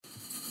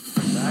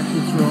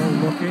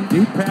looking.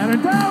 Deep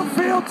pattern.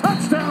 Downfield.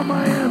 Touchdown,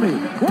 Miami.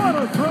 What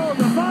a throw.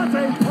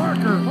 Devontae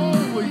Parker.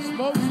 Holy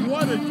smokes,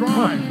 what a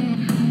drive.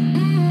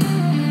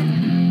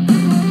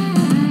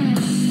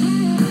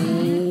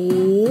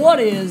 What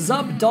is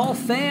up, Dolph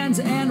fans,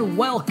 and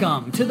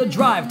welcome to the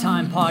Drive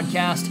Time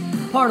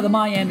Podcast, part of the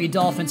Miami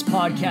Dolphins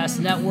Podcast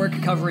Network,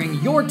 covering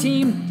your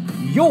team,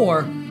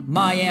 your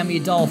Miami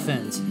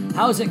Dolphins.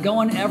 How's it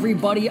going,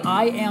 everybody?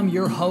 I am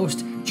your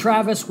host,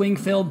 Travis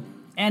Wingfield,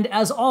 and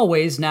as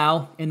always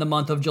now, in the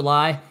month of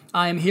July,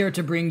 I am here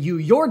to bring you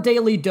your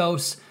daily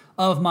dose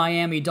of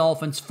Miami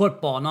Dolphins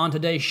football. And on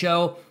today's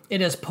show,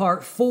 it is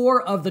part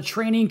 4 of the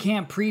training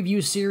camp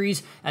preview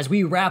series as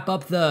we wrap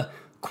up the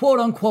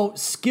quote-unquote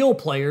skill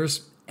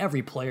players.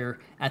 Every player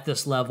at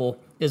this level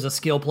is a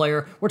skill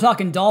player. We're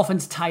talking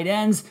Dolphins tight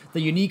ends,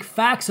 the unique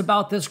facts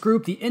about this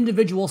group, the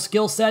individual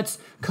skill sets,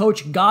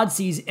 Coach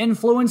Godsey's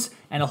influence,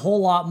 and a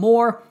whole lot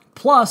more.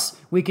 Plus,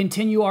 we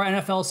continue our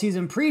NFL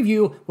season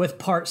preview with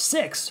part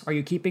 6. Are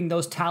you keeping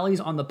those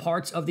tallies on the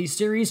parts of these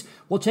series?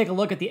 We'll take a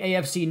look at the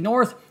AFC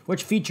North,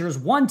 which features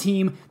one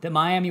team that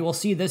Miami will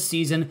see this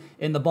season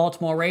in the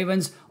Baltimore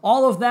Ravens.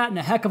 All of that and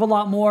a heck of a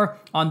lot more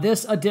on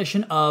this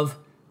edition of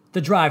the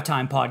Drive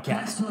Time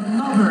Podcast.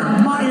 Another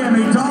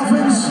Miami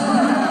Dolphins.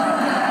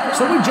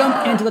 So we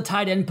jump into the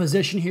tight end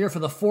position here for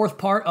the 4th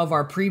part of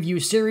our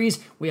preview series.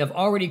 We have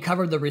already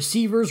covered the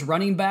receivers,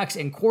 running backs,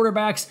 and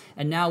quarterbacks,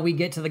 and now we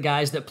get to the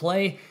guys that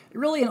play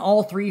really in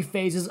all 3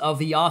 phases of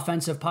the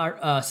offensive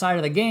side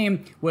of the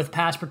game, with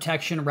pass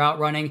protection, route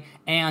running,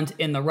 and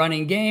in the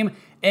running game.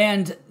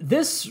 And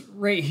this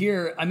right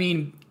here, I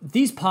mean,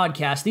 these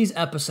podcasts, these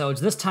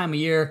episodes, this time of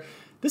year,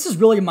 this is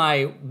really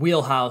my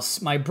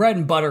wheelhouse, my bread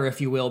and butter,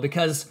 if you will,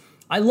 because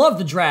I love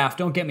the draft.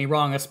 Don't get me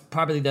wrong; it's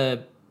probably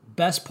the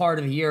best part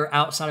of the year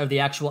outside of the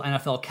actual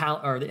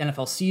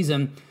NFL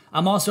season.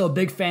 I'm also a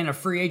big fan of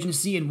free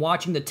agency and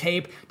watching the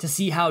tape to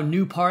see how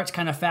new parts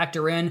kind of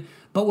factor in.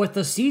 But with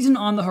the season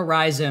on the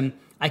horizon,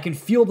 I can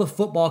feel the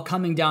football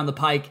coming down the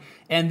pike,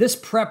 and this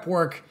prep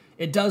work,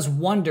 it does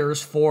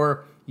wonders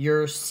for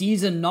your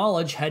season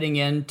knowledge heading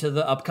into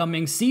the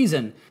upcoming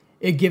season.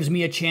 It gives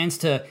me a chance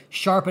to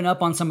sharpen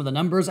up on some of the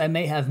numbers I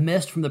may have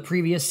missed from the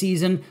previous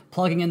season,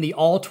 plugging in the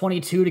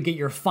all-22 to get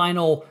your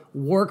final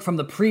work from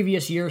the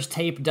previous year's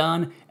tape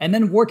done, and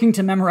then working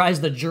to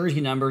memorize the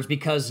jersey numbers,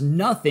 because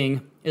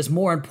nothing is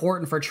more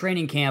important for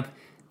training camp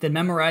than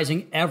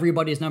memorizing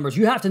everybody's numbers.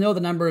 You have to know the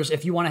numbers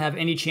if you want to have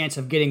any chance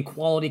of getting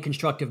quality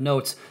constructive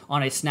notes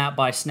on a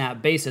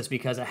snap-by-snap basis,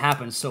 because it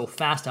happens so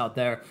fast out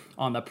there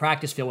on the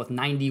practice field with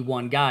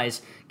 91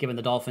 guys, given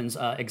the Dolphins'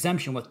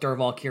 exemption with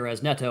Durval,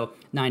 Quirez, Neto,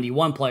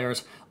 91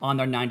 players on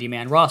their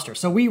 90-man roster.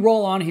 So we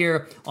roll on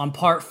here on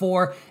part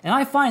 4, and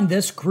I find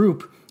this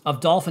group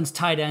of Dolphins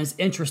tight ends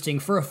interesting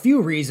for a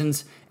few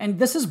reasons, and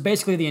this is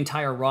basically the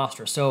entire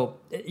roster. So,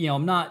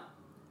 I'm not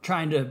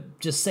trying to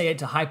just say it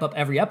to hype up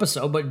every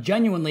episode, but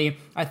genuinely,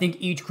 I think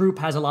each group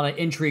has a lot of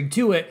intrigue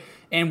to it.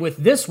 And with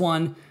this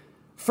one,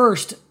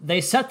 first, they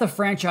set the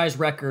franchise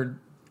record,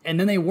 and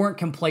then they weren't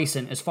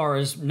complacent as far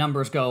as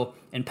numbers go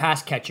in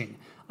pass catching.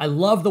 I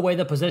love the way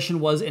the position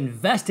was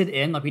invested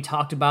in, like we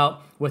talked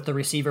about with the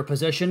receiver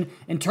position,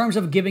 in terms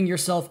of giving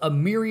yourself a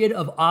myriad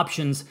of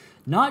options,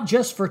 not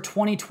just for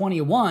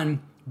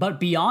 2021, but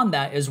beyond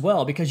that as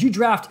well, because you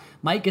draft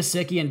Mike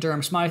Gesicki and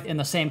Durham Smythe in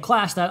the same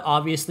class, that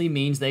obviously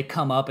means they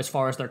come up as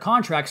far as their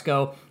contracts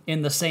go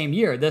in the same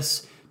year.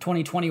 This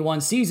 2021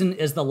 season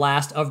is the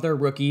last of their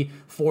rookie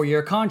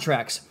 4-year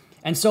contracts.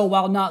 And so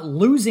while not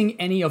losing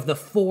any of the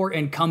 4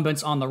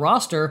 incumbents on the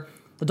roster,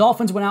 the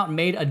Dolphins went out and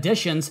made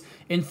additions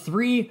in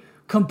 3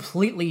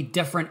 completely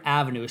different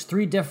avenues,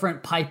 3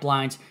 different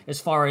pipelines as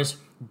far as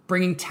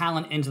bringing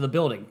talent into the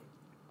building.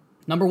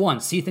 Number 1,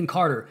 Cethan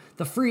Carter,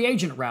 the free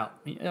agent route,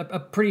 a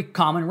pretty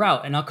common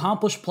route, an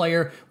accomplished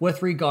player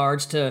with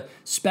regards to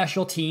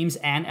special teams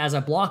and as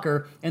a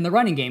blocker in the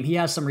running game. He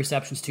has some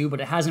receptions too, but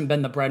it hasn't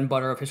been the bread and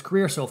butter of his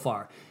career so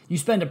far. You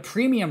spend a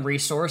premium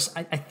resource,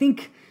 I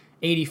think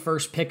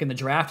 81st pick in the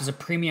draft is a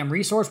premium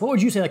resource. What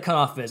would you say the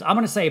cutoff is? I'm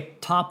going to say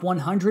top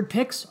 100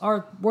 picks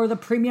are where the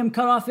premium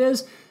cutoff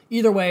is.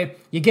 Either way,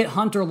 you get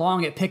Hunter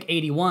Long at pick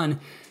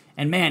 81.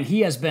 And man,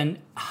 he has been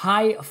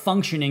high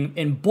functioning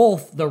in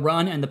both the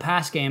run and the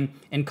pass game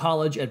in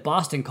college at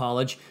Boston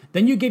College.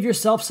 Then you give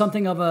yourself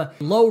something of a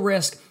low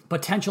risk,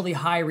 potentially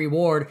high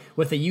reward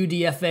with a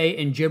UDFA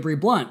in Jibri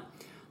Blunt.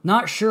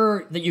 Not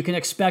sure that you can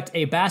expect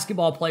a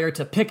basketball player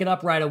to pick it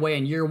up right away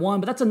in year 1,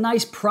 but that's a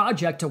nice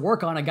project to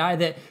work on, a guy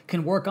that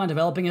can work on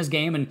developing his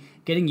game and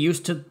getting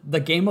used to the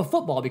game of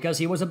football, because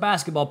he was a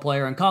basketball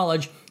player in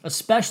college,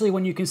 especially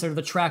when you consider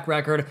the track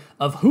record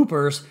of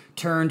hoopers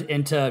turned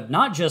into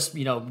not just,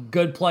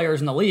 good players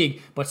in the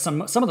league, but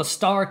some of the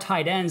star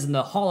tight ends and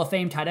the Hall of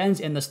Fame tight ends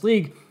in this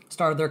league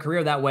started their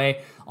career that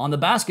way on the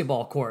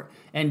basketball court.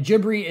 And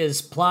Jibri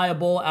is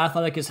pliable,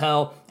 athletic as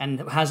hell, and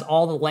has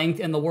all the length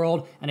in the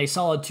world and a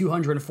solid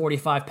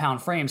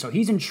 245-pound frame. So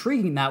he's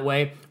intriguing that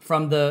way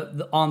from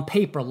the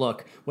on-paper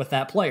look with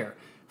that player.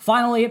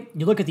 Finally,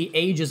 you look at the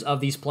ages of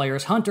these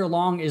players. Hunter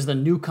Long is the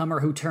newcomer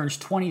who turns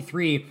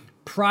 23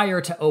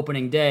 prior to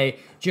opening day.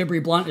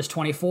 Jibri Blunt is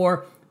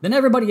 24. Then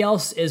everybody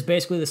else is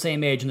basically the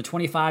same age in the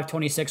 25,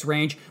 26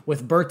 range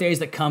with birthdays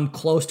that come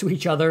close to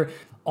each other.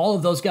 All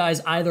of those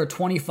guys either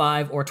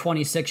 25 or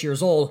 26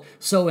 years old.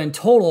 So in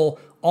total,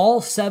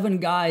 all 7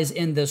 guys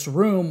in this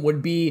room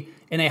would be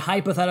in a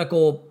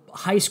hypothetical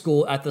high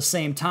school at the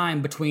same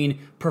time between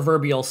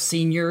proverbial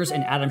seniors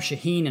and Adam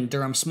Shaheen and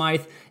Durham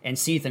Smythe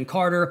and Ethan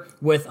Carter,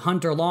 with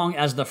Hunter Long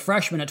as the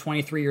freshman at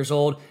 23 years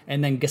old,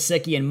 and then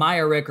Gesicki and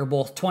Myarick are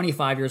both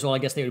 25 years old. I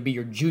guess they would be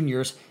your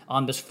juniors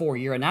on this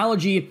 4-year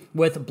analogy,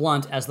 with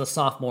Blunt as the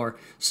sophomore,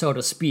 so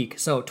to speak.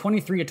 So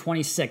 23 to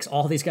 26,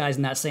 all these guys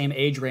in that same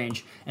age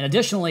range. And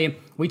additionally,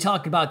 we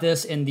talked about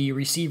this in the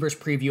receivers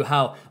preview,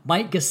 how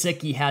Mike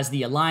Gesicki has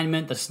the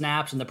alignment, the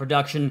snaps, and the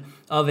production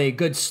of a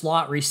good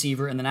slot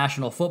receiver in the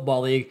National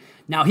Football League.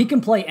 Now, he can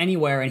play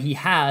anywhere, and he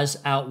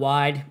has out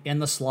wide, in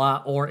the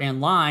slot, or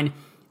in line.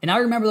 And I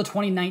remember the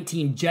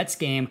 2019 Jets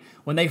game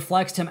when they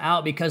flexed him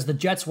out because the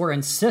Jets were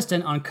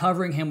insistent on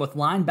covering him with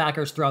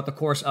linebackers throughout the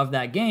course of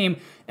that game,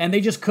 and they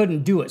just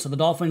couldn't do it. So the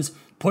Dolphins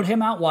put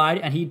him out wide,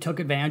 and he took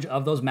advantage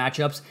of those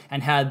matchups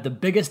and had the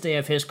biggest day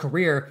of his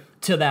career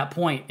to that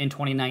point in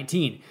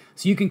 2019.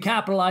 So you can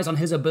capitalize on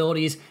his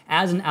abilities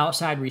as an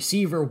outside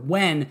receiver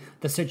when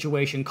the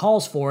situation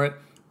calls for it.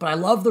 But I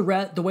love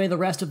the way the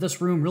rest of this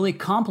room really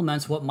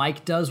complements what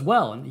Mike does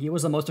well, and he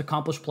was the most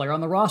accomplished player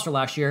on the roster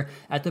last year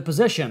at the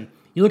position.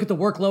 You look at the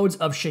workloads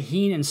of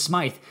Shaheen and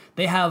Smythe.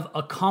 They have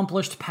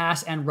accomplished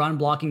pass and run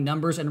blocking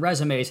numbers and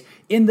resumes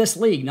in this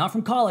league, not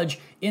from college,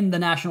 in the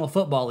National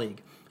Football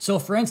League. So,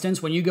 for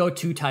instance, when you go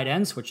to tight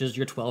ends, which is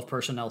your 12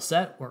 personnel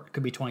set, or it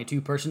could be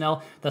 22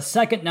 personnel, the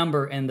second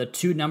number in the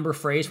 2-number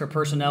phrase for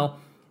personnel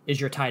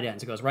is your tight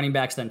ends. It goes running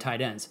backs, then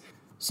tight ends.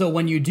 So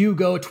when you do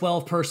go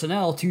 12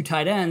 personnel, 2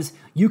 tight ends,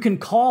 you can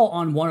call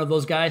on one of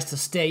those guys to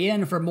stay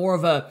in for more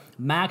of a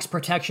max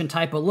protection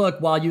type of look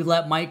while you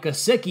let Mike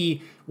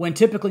Gesicki, when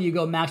typically you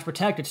go max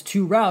protect, it's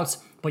 2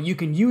 routes, but you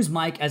can use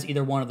Mike as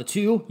either one of the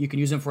 2. You can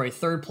use him for a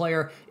third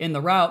player in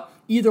the route.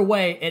 Either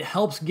way, it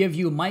helps give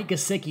you Mike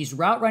Gesicki's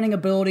route running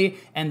ability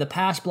and the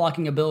pass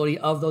blocking ability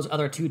of those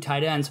other 2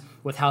 tight ends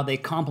with how they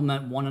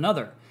complement one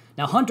another.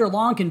 Now, Hunter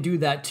Long can do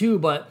that too,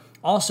 but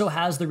also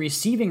has the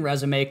receiving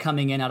resume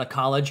coming in out of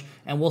college,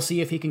 and we'll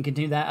see if he can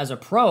continue that as a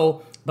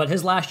pro. But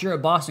his last year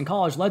at Boston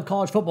College led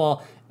college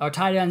football, or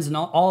tight ends in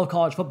all of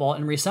college football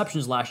in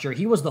receptions last year.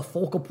 He was the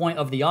focal point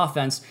of the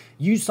offense.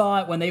 You saw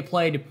it when they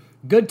played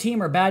good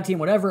team or bad team,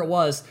 whatever it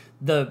was.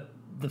 The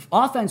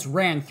offense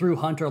ran through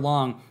Hunter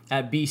Long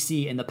at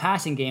BC in the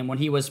passing game when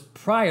he was,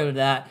 prior to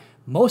that,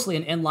 mostly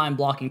an inline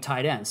blocking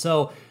tight end.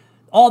 So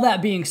all that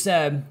being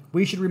said,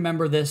 we should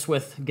remember this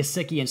with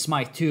Gesicki and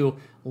Smythe too.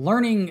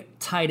 Learning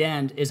tight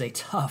end is a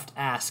tough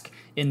ask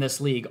in this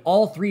league.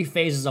 All 3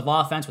 phases of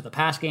offense with the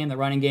pass game, the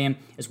running game,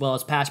 as well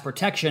as pass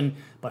protection.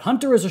 But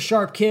Hunter is a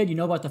sharp kid. You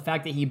know about the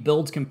fact that he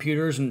builds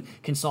computers and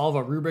can solve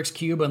a Rubik's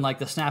Cube in like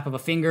the snap of a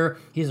finger.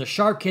 He's a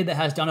sharp kid that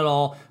has done it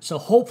all. So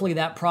hopefully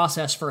that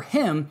process for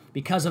him,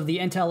 because of the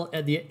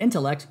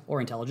intellect or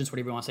intelligence,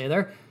 whatever you want to say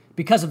there,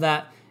 because of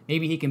that,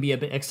 maybe he can be a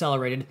bit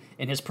accelerated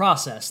in his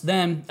process.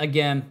 Then,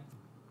 again,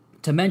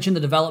 to mention the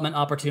development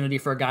opportunity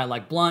for a guy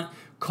like Blunt,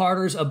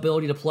 Carter's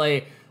ability to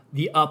play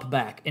the up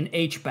back, an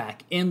H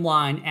back, in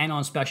line, and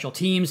on special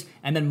teams.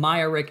 And then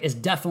Myarick is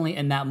definitely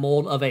in that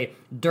mold of a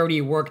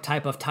dirty work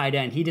type of tight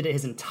end. He did it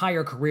his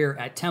entire career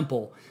at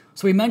Temple.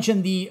 So we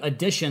mentioned the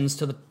additions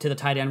to the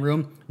tight end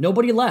room.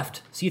 Nobody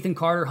left. Ethan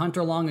Carter,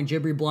 Hunter Long, and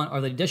Jibri Blunt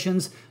are the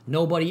additions.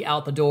 Nobody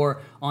out the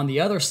door on the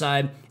other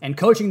side. And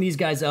coaching these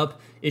guys up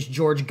is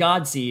George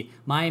Godsey,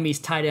 Miami's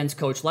tight ends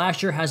coach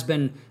last year, has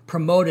been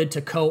promoted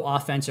to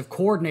co-offensive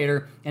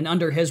coordinator, and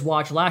under his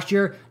watch last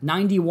year,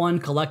 91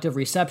 collective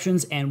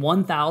receptions and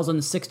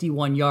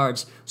 1,061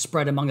 yards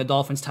spread among the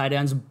Dolphins tight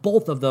ends.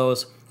 Both of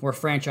those were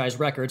franchise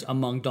records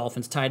among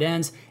Dolphins tight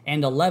ends,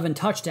 and 11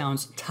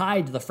 touchdowns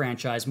tied to the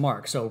franchise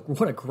mark. So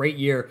what a great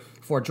year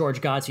for George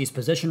Godsey's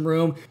position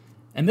room.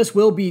 And this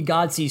will be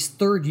Godsey's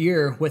 3rd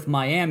year with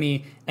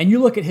Miami, and you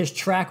look at his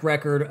track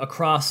record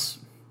across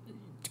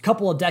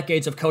couple of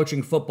decades of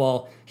coaching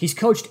football, he's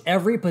coached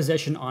every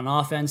position on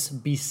offense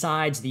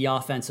besides the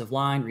offensive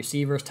line,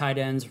 receivers, tight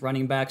ends,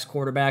 running backs,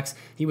 quarterbacks.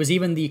 He was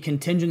even the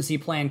contingency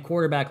plan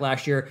quarterback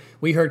last year.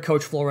 We heard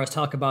Coach Flores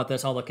talk about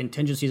this, all the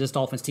contingencies this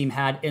Dolphins team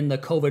had in the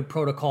COVID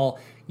protocol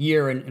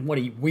year, and what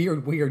a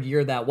weird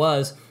year that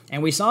was.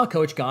 And we saw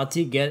Coach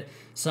Godsey get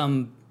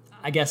some,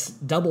 I guess,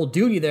 double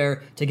duty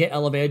there to get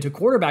elevated to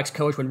quarterback's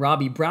coach when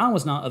Robbie Brown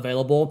was not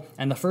available.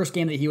 And the first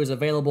game that he was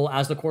available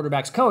as the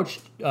quarterback's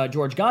coach,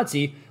 George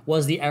Godsey,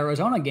 was the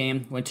Arizona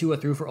game when Tua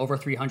threw for over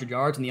 300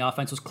 yards and the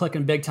offense was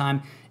clicking big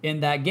time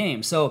in that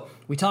game. So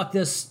we've talked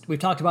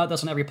about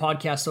this on every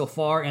podcast so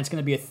far, and it's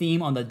going to be a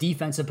theme on the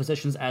defensive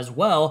positions as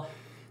well.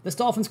 This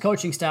Dolphins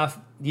coaching staff,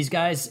 these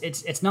guys,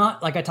 it's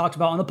not like I talked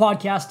about on the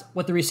podcast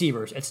with the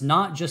receivers. It's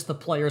not just the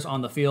players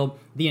on the field.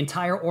 The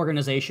entire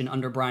organization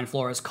under Brian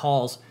Flores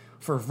calls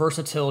for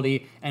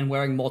versatility and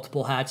wearing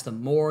multiple hats. The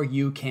more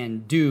you can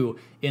do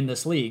in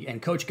this league.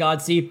 And Coach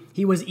Godsey,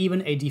 he was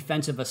even a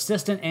defensive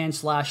assistant and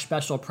slash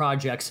special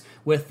projects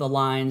with the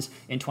Lions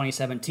in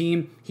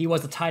 2017. He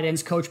was the tight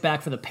ends coach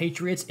back for the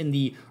Patriots in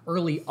the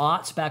early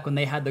aughts, back when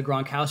they had the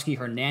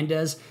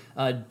Gronkowski-Hernandez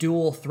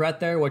dual threat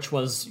there, which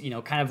was,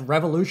 kind of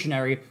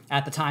revolutionary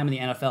at the time in the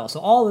NFL. So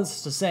all this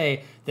is to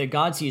say that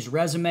Godsey's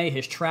resume,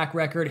 his track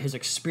record, his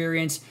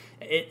experience,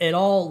 it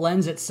all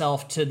lends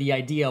itself to the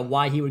idea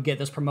why he would get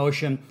this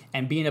promotion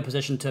and be in a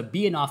position to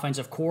be an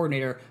offensive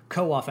coordinator,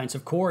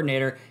 co-offensive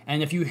coordinator.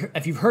 And if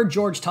you've heard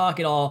George talk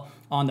at all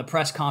on the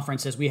press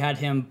conferences, we had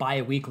him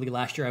bi-weekly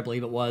last year, I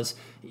believe it was.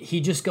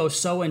 He just goes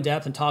so in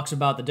depth and talks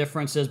about the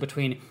differences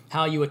between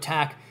how you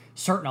attack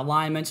certain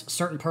alignments,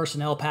 certain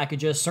personnel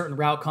packages, certain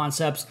route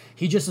concepts.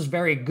 He just is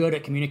very good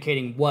at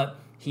communicating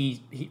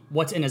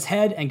what's in his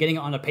head and getting it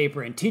on the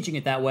paper and teaching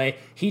it that way.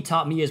 He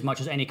taught me as much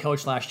as any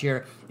coach last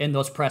year in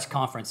those press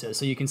conferences.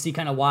 So you can see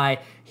kind of why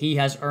he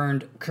has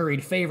earned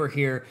curried favor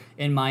here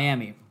in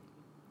Miami.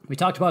 We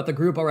talked about the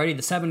group already,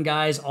 the 7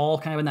 guys, all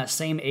kind of in that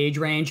same age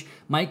range.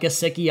 Mike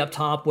Gesicki up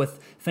top with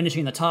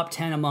finishing the top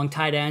 10 among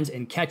tight ends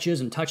in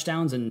catches and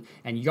touchdowns and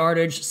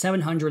yardage,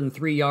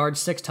 703 yards,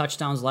 6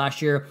 touchdowns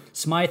last year.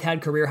 Smythe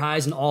had career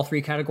highs in all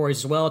 3 categories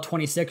as well,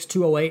 26,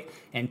 208,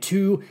 and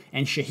 2.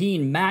 And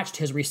Shaheen matched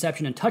his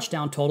reception and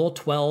touchdown total,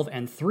 12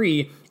 and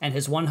 3, and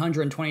his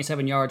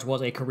 127 yards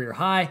was a career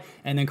high.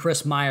 And then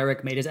Chris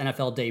Myarick made his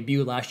NFL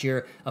debut last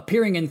year,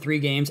 appearing in 3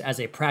 games as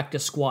a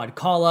practice squad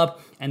call-up.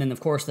 And then,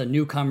 of course, the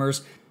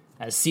newcomers,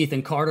 as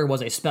Cethan Carter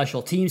was a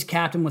special teams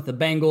captain with the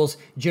Bengals.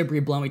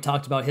 Jibri Blount, we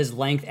talked about his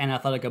length and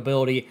athletic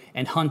ability,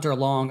 and Hunter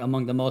Long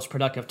among the most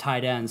productive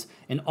tight ends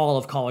in all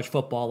of college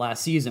football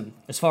last season.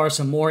 As far as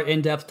some more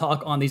in-depth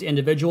talk on these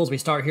individuals, we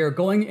start here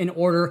going in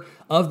order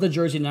of the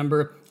jersey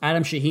number.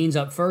 Adam Shaheen's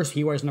up first.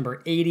 He wears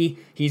number 80.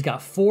 He's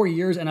got 4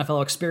 years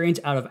NFL experience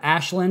out of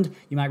Ashland.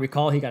 You might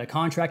recall he got a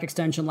contract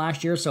extension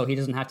last year, so he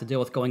doesn't have to deal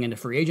with going into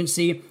free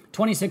agency.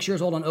 26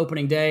 years old on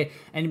opening day.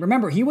 And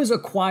remember, he was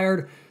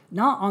acquired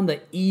not on the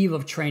eve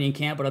of training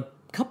camp, but a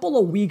couple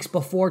of weeks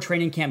before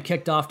training camp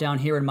kicked off down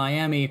here in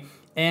Miami.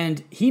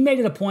 And he made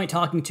it a point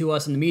talking to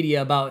us in the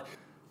media about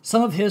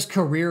some of his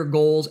career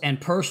goals and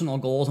personal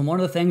goals. And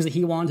one of the things that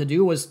he wanted to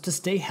do was to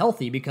stay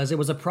healthy, because it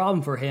was a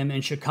problem for him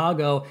in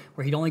Chicago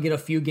where he'd only get a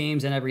few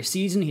games in every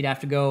season. He'd have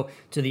to go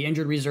to the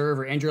injured reserve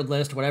or injured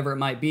list, whatever it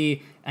might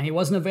be. And he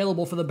wasn't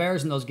available for the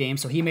Bears in those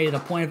games. So he made it a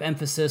point of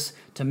emphasis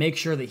to make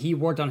sure that he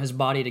worked on his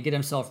body to get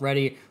himself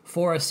ready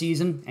for a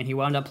season. And he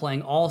wound up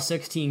playing all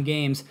 16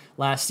 games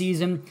last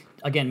season.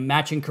 Again,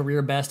 matching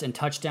career best in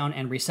touchdown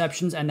and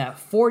receptions, and that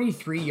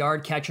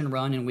 43-yard catch and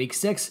run in Week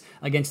 6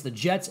 against the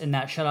Jets in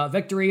that shutout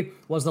victory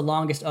was the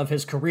longest of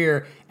his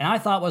career, and I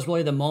thought was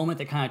really the moment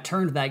that kind of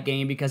turned that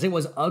game, because it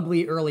was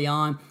ugly early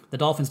on. The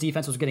Dolphins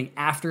defense was getting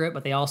after it,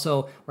 but they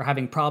also were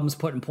having problems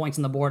putting points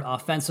on the board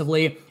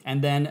offensively,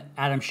 and then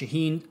Adam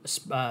Shaheen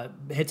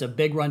hits a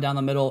big run down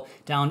the middle,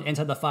 down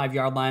inside the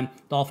 5-yard line.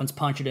 Dolphins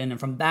punch it in, and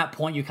from that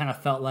point, you kind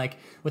of felt like,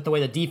 with the way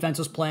the defense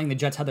was playing, the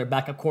Jets had their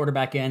backup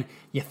quarterback in,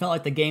 you felt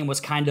like the game was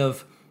kind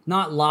of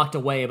not locked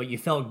away, but you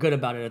felt good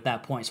about it at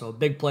that point. So a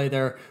big play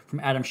there from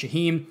Adam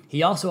Shaheen.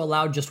 He also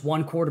allowed just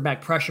 1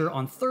 quarterback pressure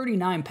on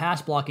 39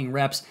 pass blocking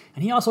reps,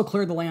 and he also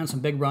cleared the lane on some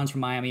big runs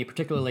from Miami,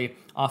 particularly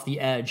off the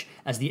edge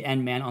as the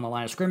end man on the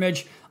line of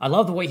scrimmage. I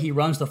love the way he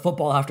runs the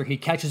football after he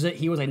catches it.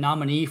 He was a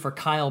nominee for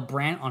Kyle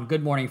Brandt on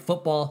Good Morning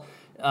Football.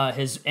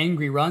 His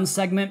angry run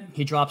segment,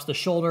 he drops the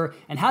shoulder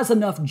and has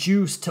enough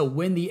juice to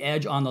win the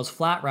edge on those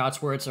flat routes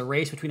where it's a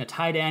race between a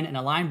tight end and a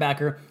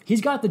linebacker.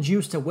 He's got the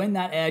juice to win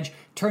that edge,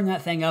 turn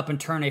that thing up, and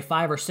turn a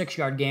 5 or 6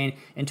 yard gain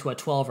into a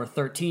 12 or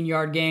 13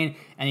 yard gain.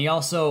 And he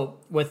also,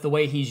 with the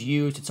way he's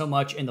used so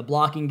much in the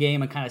blocking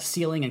game and kind of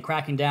sealing and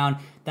cracking down,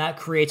 that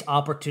creates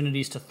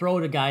opportunities to throw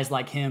to guys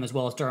like him, as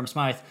well as Durham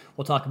Smythe,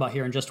 we'll talk about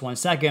here in just 1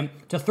 second,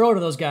 to throw to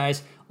those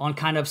guys on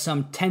kind of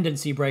some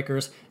tendency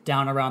breakers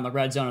down around the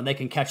red zone, and they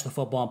can catch the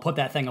football and put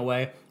that thing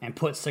away and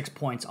put 6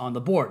 points on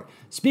the board.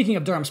 Speaking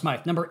of Durham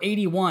Smythe, number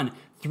 81,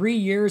 3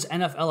 years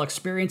NFL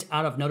experience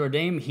out of Notre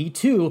Dame. He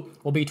too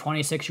will be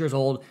 26 years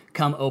old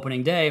come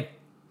opening day.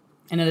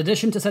 And in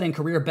addition to setting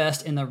career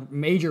best in the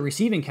major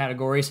receiving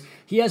categories,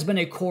 he has been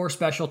a core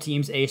special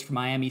teams ace for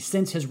Miami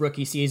since his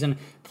rookie season,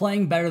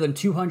 playing better than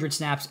 200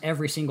 snaps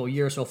every single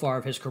year so far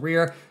of his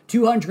career,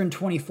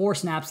 224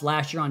 snaps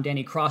last year on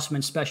Danny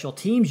Crossman's special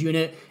teams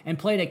unit, and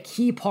played a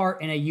key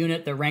part in a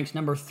unit that ranks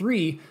number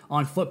 3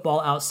 on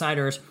Football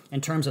Outsiders in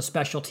terms of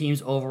special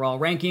teams overall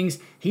rankings.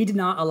 He did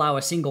not allow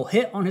a single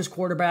hit on his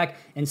quarterback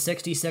in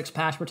 66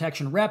 pass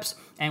protection reps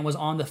and was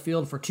on the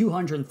field for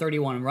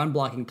 231 run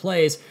blocking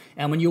plays.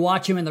 And when you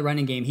watch him in the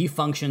running game, he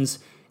functions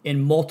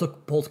in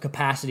multiple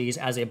capacities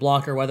as a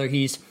blocker, whether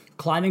he's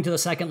climbing to the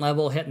second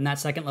level, hitting that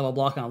second level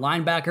block on a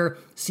linebacker,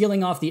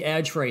 sealing off the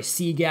edge for a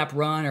C-gap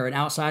run or an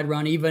outside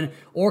run even,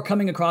 or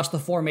coming across the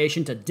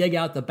formation to dig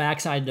out the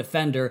backside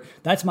defender.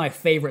 That's my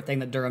favorite thing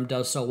that Durham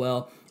does so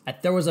well,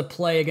 There was a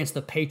play against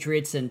the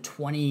Patriots in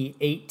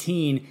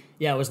 2018.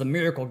 Yeah, it was the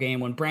miracle game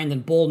when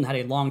Brandon Bolden had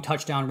a long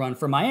touchdown run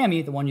for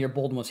Miami, the one year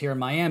Bolden was here in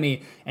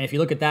Miami. And if you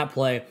look at that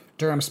play,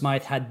 Durham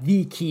Smythe had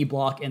the key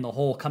block in the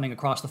hole coming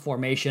across the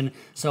formation.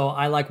 So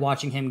I like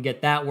watching him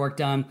get that work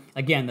done.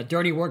 Again, the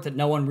dirty work that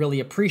no one really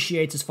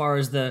appreciates as far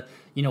as the,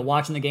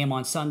 watching the game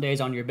on Sundays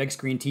on your big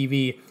screen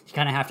TV. You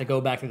kind of have to go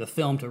back through the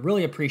film to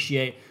really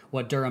appreciate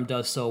what Durham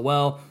does so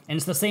well. And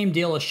it's the same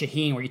deal as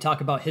Shaheen, where you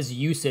talk about his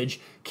usage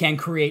can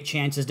create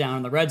chances down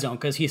in the red zone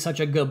because he's such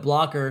a good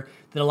blocker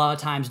that a lot of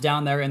times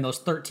down there in those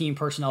 13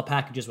 personnel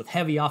packages with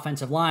heavy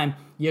offensive line,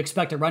 you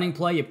expect a running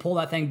play, you pull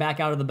that thing back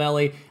out of the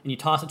belly, and you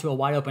toss it to a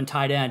wide open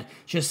tight end.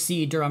 Just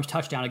see Durham's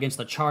touchdown against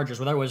the Chargers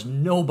where there was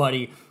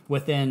nobody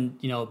within,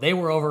 they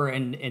were over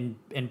in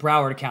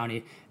Broward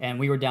County, and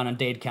we were down in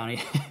Dade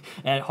County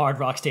at Hard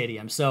Rock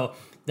Stadium. So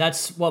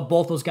that's what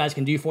both those guys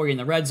can do for you in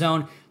the red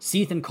zone.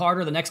 Cethan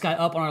Carter, the next guy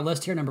up on our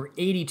list here, number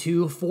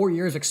 82, 4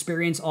 years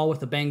experience, all with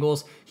the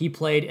Bengals. He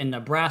played in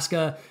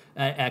Nebraska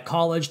at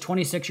college,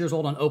 26 years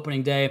old on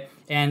opening day.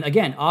 And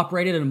again,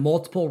 operated in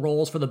multiple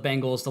roles for the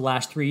Bengals the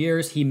last 3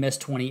 years. He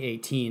missed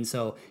 2018.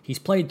 So he's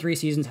played 3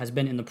 seasons, has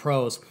been in the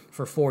pros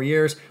for 4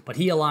 years. But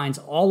he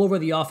aligns all over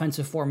the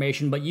offensive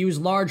formation, but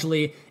used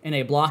largely in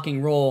a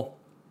blocking role.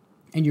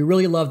 And you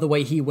really love the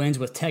way he wins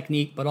with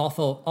technique, but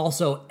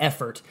also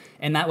effort.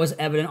 And that was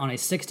evident on a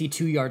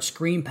 62-yard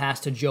screen pass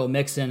to Joe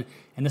Mixon.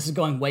 And this is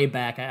going way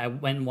back. I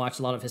went and watched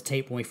a lot of his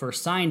tape when we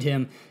first signed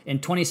him in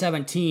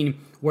 2017,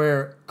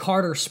 where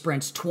Carter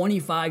sprints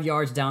 25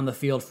 yards down the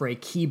field for a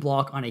key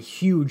block on a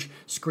huge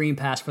screen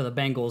pass for the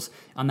Bengals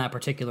on that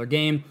particular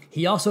game.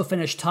 He also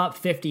finished top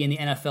 50 in the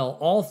NFL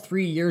all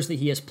 3 years that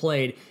he has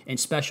played in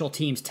special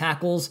teams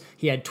tackles.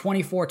 He had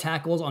 24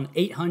 tackles on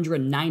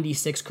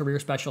 896 career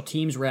special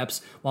teams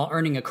reps while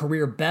earning a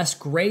career best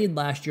grade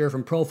last year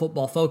from Pro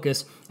Football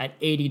Focus at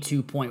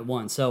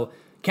 82.1. So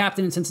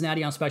captain in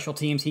Cincinnati on special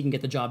teams, he can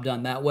get the job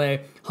done that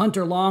way.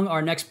 Hunter Long,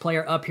 our next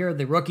player up here,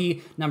 the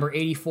rookie, number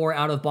 84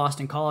 out of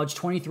Boston College,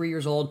 23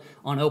 years old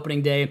on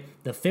opening day.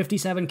 The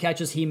 57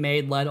 catches he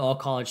made led all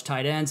college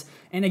tight ends.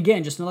 And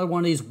again, just another one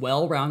of these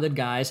well-rounded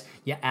guys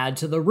you add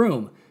to the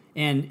room.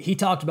 And he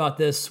talked about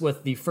this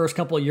with the first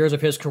couple of years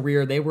of his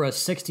career. They were a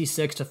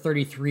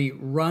 66-33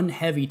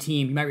 run-heavy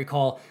team. You might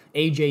recall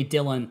A.J.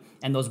 Dillon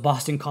and those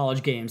Boston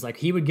College games. Like,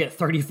 he would get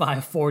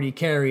 35, 40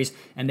 carries,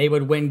 and they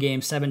would win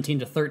games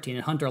 17-13.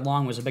 And Hunter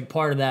Long was a big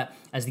part of that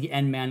as the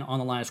end man on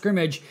the line of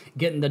scrimmage,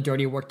 getting the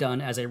dirty work done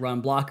as a run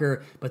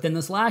blocker. But then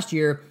this last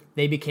year,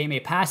 they became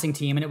a passing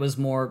team, and it was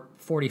more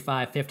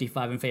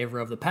 45-55 in favor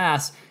of the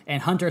pass.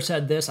 And Hunter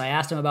said this. I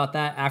asked him about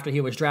that after he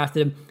was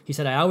drafted. He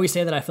said, I always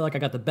say that I feel like I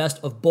got the best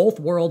of both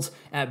worlds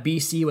at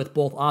BC with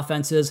both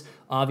offenses.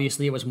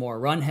 Obviously, it was more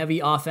run-heavy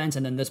offense,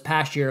 and then this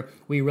past year,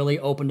 we really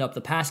opened up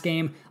the pass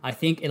game. I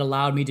think it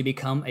allowed me to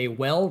become a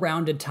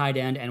well-rounded tight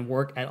end and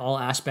work at all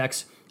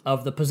aspects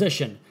of the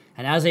position.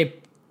 And as a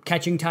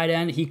catching tight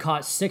end, he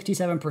caught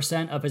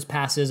 67% of his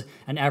passes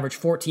and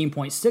averaged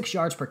 14.6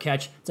 yards per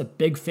catch. It's a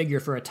big figure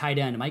for a tight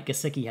end. Mike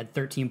Gesicki had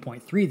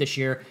 13.3 this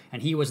year,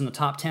 and he was in the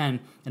top 10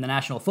 in the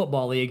National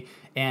Football League.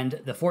 And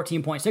the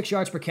 14.6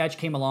 yards per catch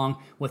came along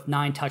with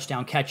 9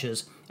 touchdown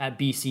catches at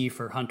BC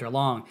for Hunter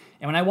Long.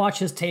 And when I watched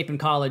his tape in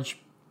college,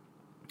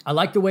 I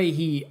like the way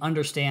he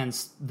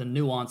understands the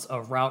nuance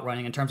of route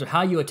running in terms of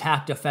how you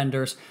attack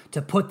defenders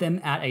to put them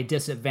at a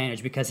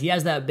disadvantage, because he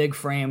has that big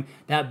frame,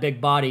 that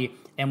big body,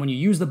 and when you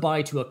use the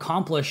body to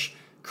accomplish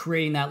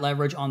creating that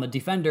leverage on the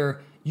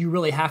defender, you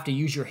really have to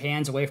use your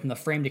hands away from the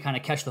frame to kind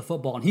of catch the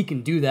football, and he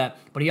can do that,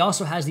 but he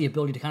also has the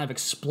ability to kind of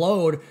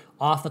explode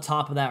off the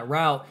top of that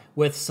route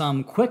with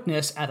some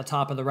quickness at the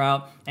top of the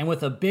route, and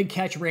with a big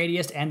catch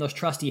radius and those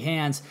trusty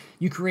hands,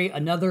 you create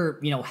another,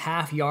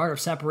 half yard of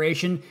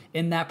separation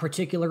in that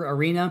particular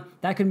arena.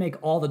 That could make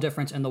all the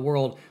difference in the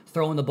world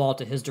throwing the ball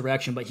to his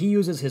direction, but he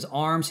uses his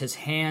arms, his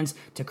hands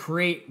to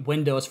create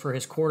windows for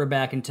his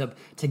quarterback and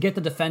to get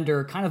the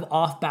defender kind of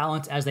off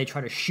balance as they try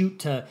to shoot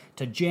to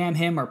jam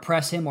him or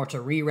press him or to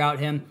reroute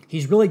him.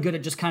 He's really good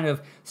at just kind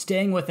of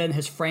staying within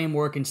his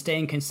framework and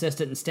staying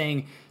consistent and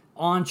staying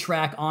on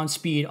track, on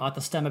speed at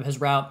the stem of his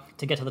route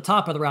to get to the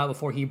top of the route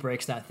before he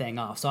breaks that thing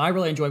off. So I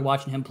really enjoyed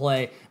watching him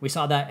play. We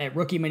saw that at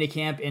rookie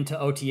minicamp into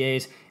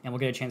OTAs, and we'll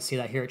get a chance to see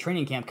that here at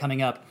training camp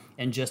coming up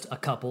in just a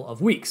couple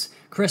of weeks.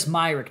 Chris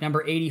Myrick,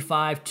 number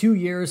 85, 2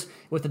 years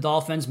with the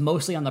Dolphins,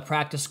 mostly on the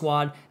practice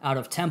squad out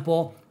of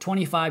Temple,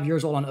 25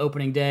 years old on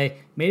opening day,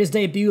 made his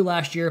debut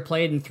last year,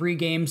 played in 3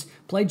 games,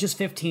 played just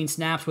 15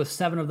 snaps with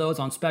 7 of those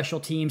on special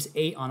teams,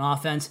 8 on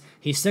offense.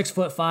 He's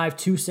 6'5",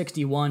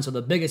 261, so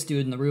the biggest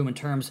dude in the room in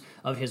terms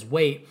of his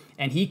weight,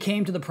 and he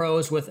came to the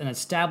pros with an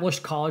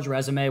established college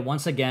resume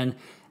once again.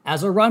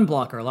 as a run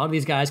blocker. A lot of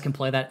these guys can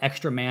play that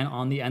extra man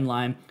on the end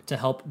line to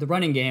help the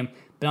running game.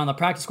 Been on the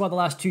practice squad the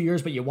last 2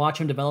 years, but you watch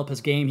him develop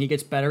his game. He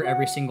gets better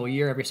every single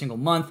year, every single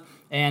month.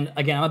 And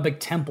again, I'm a big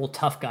Temple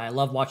tough guy. I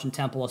love watching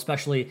Temple,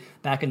 especially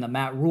back in the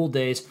Matt Rule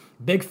days.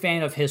 Big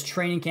fan of his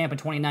training camp in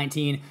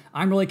 2019.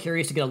 I'm really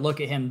curious to get a look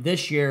at him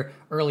this year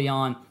early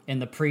on in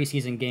the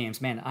preseason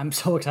games. Man, I'm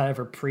so excited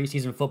for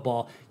preseason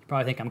football. You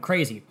probably think I'm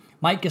crazy.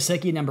 Mike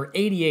Gesicki, number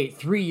 88,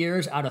 3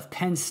 years out of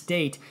Penn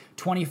State,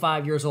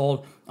 25 years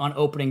old on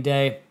opening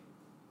day.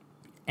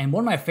 And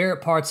one of my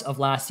favorite parts of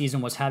last season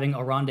was having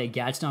Oronde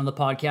Gadsden on the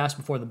podcast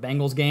before the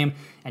Bengals game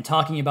and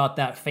talking about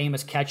that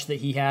famous catch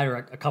that he had, or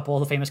a couple of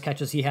the famous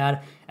catches he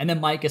had. And then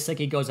Mike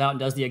Gesicki goes out and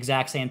does the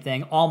exact same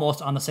thing,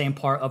 almost on the same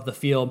part of the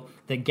field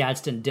that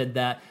Gadsden did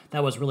that.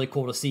 That was really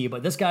cool to see.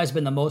 But this guy's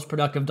been the most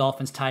productive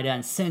Dolphins tight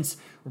end since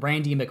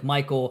Randy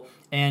McMichael.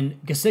 And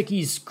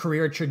Gesicki's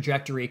career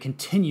trajectory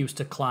continues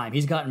to climb.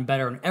 He's gotten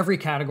better in every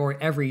category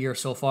every year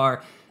so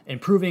far,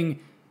 improving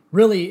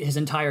really his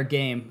entire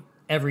game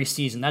every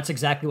season. That's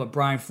exactly what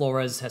Brian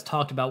Flores has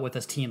talked about with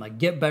his team. Like,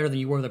 get better than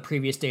you were the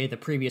previous day, the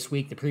previous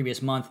week, the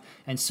previous month,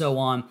 and so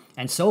on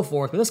and so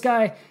forth. But this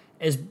guy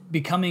is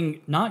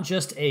becoming not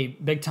just a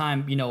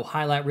big-time,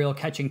 highlight reel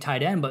catching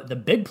tight end, but the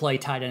big play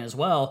tight end as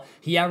well.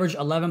 He averaged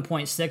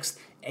 11.6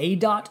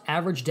 ADOT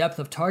average depth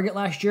of target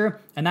last year,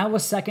 and that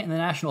was second in the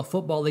National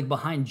Football League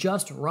behind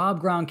just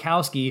Rob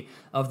Gronkowski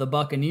of the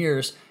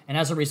Buccaneers. And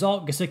as a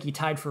result, Gesicki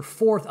tied for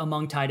fourth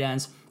among tight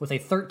ends with a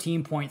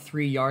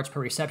 13.3 yards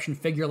per reception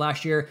figure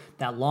last year.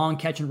 That long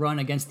catch and run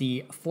against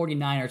the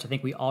 49ers, I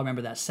think we all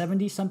remember that,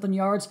 70-something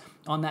yards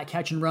on that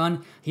catch and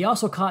run. He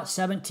also caught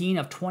 17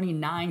 of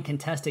 29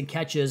 contested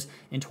catches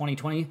in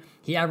 2020.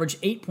 He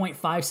averaged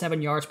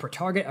 8.57 yards per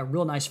target, a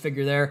real nice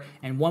figure there,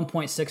 and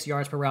 1.6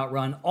 yards per route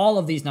run. All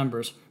of these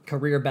numbers,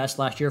 career best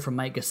last year from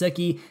Mike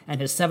Gesicki, and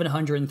his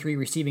 703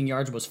 receiving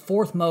yards was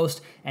fourth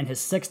most, and his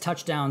 6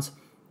 touchdowns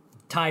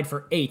tied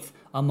for 8th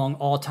among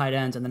all tight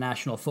ends in the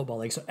National Football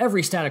League. So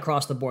every stat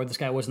across the board, this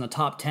guy was in the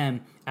top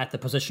 10 at the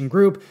position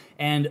group.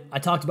 And I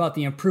talked about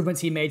the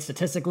improvements he made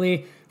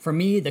statistically. For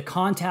me, the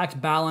contact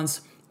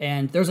balance,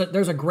 and there's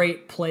a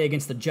great play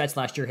against the Jets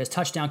last year, his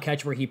touchdown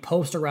catch where he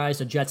posterized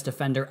a Jets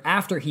defender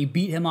after he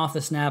beat him off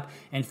the snap,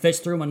 and Fitz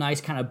threw him a nice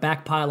kind of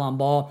back pylon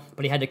ball,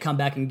 but he had to come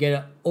back and get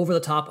it over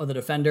the top of the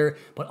defender.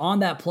 But on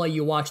that play,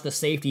 you watch the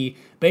safety.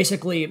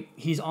 Basically,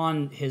 he's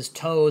on his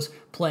toes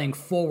playing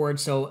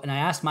forward. And I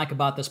asked Mike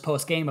about this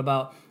post-game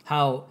about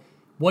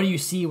what do you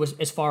see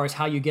as far as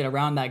how you get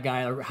around that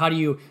guy, or how do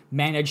you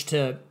manage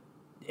to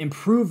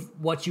improve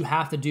what you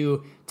have to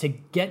do to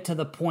get to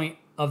the point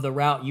of the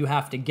route you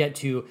have to get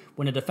to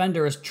when a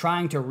defender is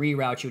trying to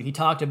reroute you. He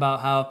talked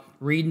about how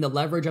reading the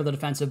leverage of the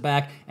defensive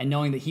back and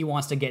knowing that he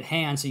wants to get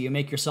hands, so you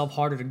make yourself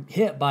harder to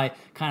hit by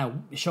kind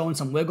of showing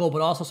some wiggle,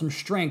 but also some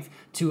strength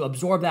to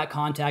absorb that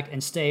contact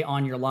and stay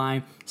on your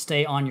line,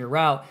 stay on your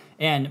route.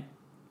 And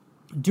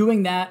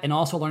doing that and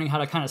also learning how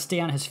to kind of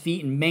stay on his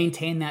feet and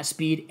maintain that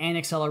speed and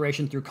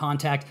acceleration through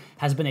contact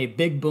has been a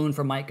big boon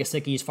for Mike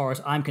Gesicki as far as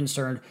I'm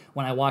concerned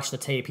when I watch the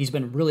tape. He's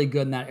been really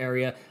good in that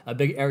area, a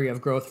big area of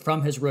growth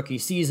from his rookie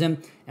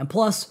season. And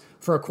plus,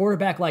 for a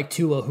quarterback like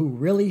Tua, who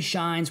really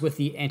shines with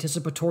the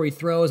anticipatory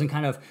throws and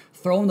kind of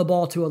throwing the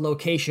ball to a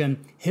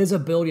location, his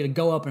ability to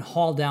go up and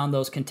haul down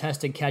those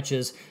contested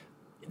catches,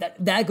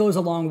 that goes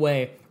a long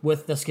way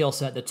with the skill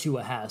set that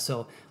Tua has.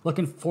 So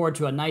looking forward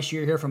to a nice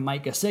year here from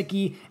Mike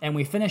Gesicki. And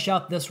we finish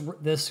out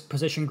this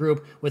position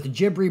group with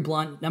Jibri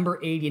Blunt, number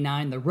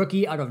 89, the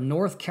rookie out of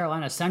North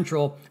Carolina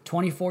Central,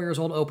 24 years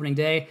old opening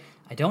day.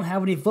 I don't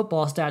have any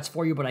football stats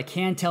for you, but I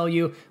can tell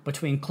you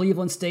between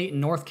Cleveland State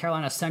and North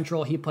Carolina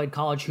Central, he played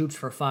college hoops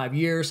for 5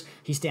 years.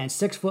 He stands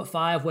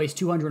 6'5", weighs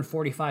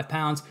 245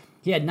 pounds.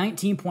 He had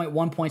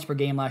 19.1 points per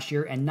game last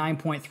year and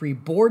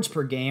 9.3 boards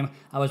per game.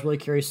 I was really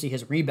curious to see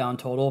his rebound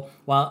total,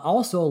 while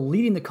also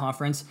leading the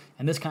conference,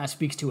 and this kind of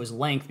speaks to his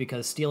length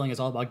because stealing is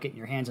all about getting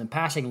your hands in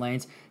passing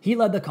lanes. He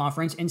led the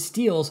conference in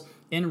steals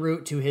en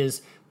route to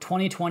his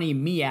 2020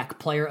 MEAC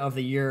Player of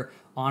the Year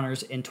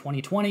honors in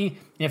 2020. And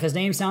if his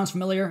name sounds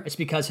familiar, it's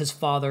because his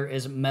father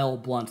is Mel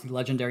Blount, the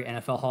legendary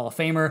NFL Hall of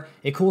Famer.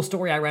 A cool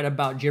story I read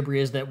about Jibri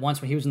is that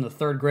once when he was in the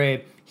 3rd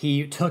grade,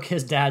 he took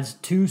his dad's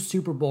 2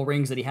 Super Bowl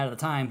rings that he had at the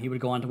time. He would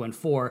go on to win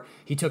 4.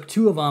 He took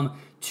 2 of them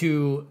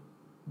to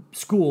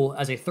school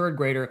as a 3rd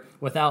grader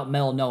without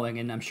Mel knowing,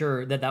 and I'm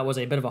sure that was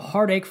a bit of a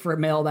heartache for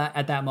Mel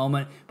at that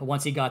moment, but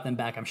once he got them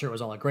back, I'm sure it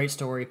was all a great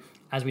story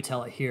as we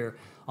tell it here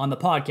on the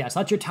podcast.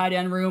 That's your tight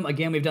end room.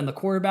 Again, we've done the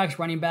quarterbacks,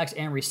 running backs,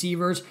 and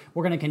receivers.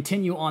 We're going to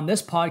continue on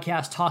this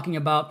podcast talking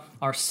about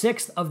our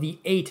 6th of the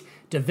 8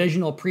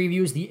 divisional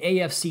previews, the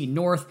AFC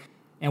North.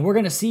 And we're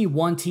going to see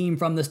one team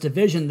from this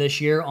division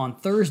this year on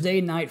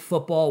Thursday Night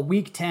Football,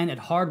 Week 10 at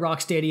Hard Rock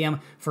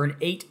Stadium for an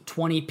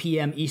 8:20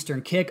 p.m.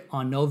 Eastern kick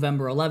on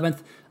November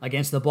 11th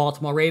against the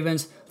Baltimore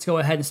Ravens. Let's go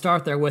ahead and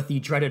start there with the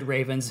dreaded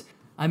Ravens.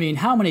 I mean,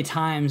 how many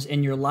times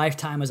in your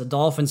lifetime as a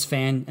Dolphins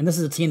fan, and this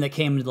is a team that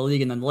came into the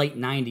league in the late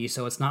 90s,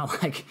 so it's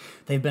not like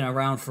they've been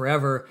around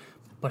forever,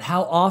 But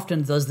how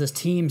often does this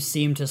team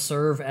seem to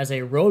serve as a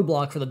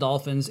roadblock for the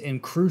Dolphins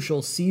in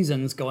crucial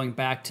seasons going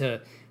back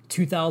to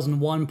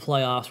 2001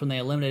 playoffs when they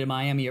eliminated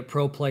Miami at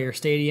Pro Player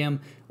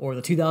Stadium, or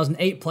the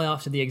 2008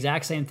 playoffs did the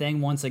exact same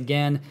thing once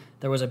again.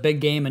 There was a big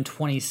game in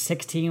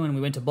 2016 when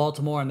we went to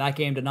Baltimore, and that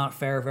game did not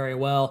fare very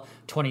well.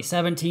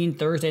 2017,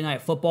 Thursday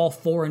Night Football,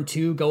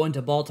 4-2, go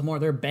into Baltimore.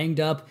 They're banged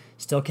up,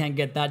 still can't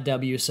get that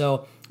W.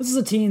 So this is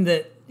a team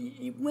that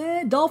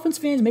Dolphins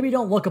fans maybe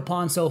don't look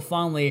upon so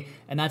fondly,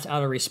 and that's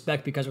out of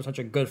respect because they're such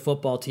a good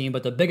football team.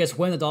 But the biggest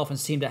win the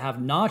Dolphins seem to have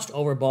notched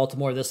over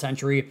Baltimore this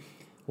century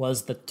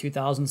was the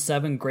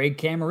 2007 Greg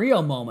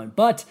Camarillo moment.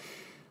 But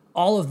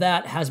all of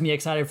that has me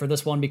excited for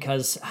this one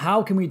because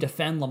how can we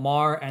defend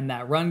Lamar and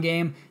that run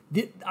game?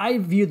 I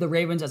view the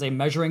Ravens as a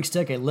measuring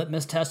stick, a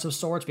litmus test of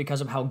sorts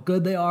because of how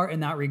good they are in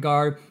that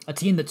regard. A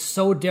team that's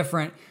so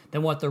different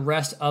than what the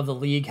rest of the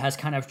league has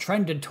kind of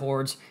trended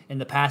towards in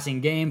the passing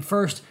game.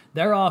 First,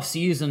 their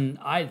offseason,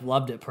 I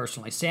loved it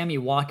personally. Sammy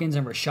Watkins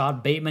and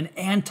Rashad Bateman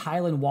and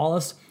Tylan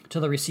Wallace to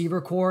the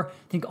receiver core.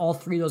 I think all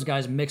three of those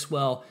guys mix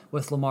well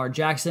with Lamar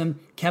Jackson.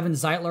 Kevin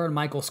Zeitler and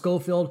Michael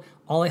Schofield.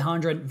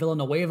 Alejandro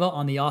Villanueva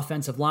on the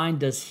offensive line.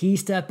 Does he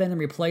step in and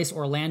replace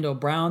Orlando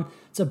Brown?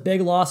 It's a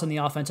big loss on the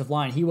offensive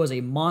line. He was a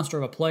monster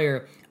of a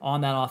player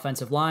on that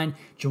offensive line.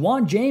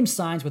 Juwan James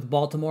signs with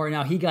Baltimore.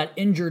 Now, he got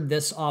injured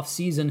this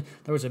offseason.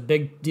 There was a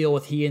big deal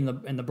with he and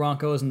the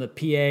Broncos and the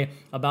PA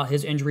about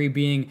his injury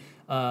being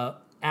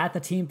at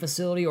the team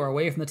facility or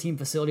away from the team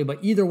facility. But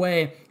either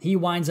way, he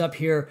winds up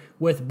here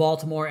with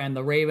Baltimore and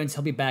the Ravens.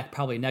 He'll be back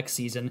probably next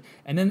season.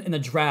 And then in the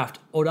draft,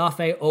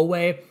 Odafe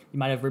Oweh, you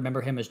might have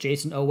remember him as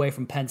Jason Oweh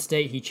from Penn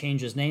State. He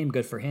changed his name.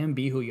 Good for him.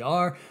 Be who you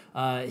are.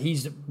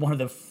 He's one of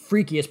the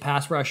freakiest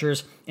pass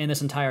rushers in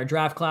this entire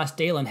draft class.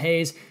 Dalen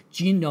Hayes,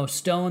 Geno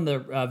Stone, the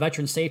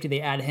veteran safety, they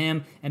add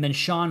him. And then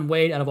Sean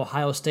Wade out of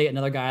Ohio State,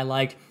 another guy I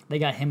liked. They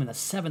got him in the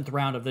 7th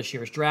round of this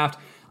year's draft.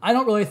 I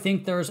don't really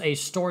think there's a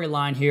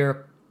storyline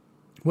here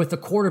with the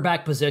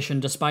quarterback position,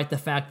 despite the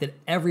fact that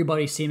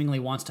everybody seemingly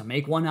wants to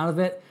make one out of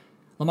it.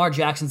 Lamar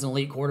Jackson's an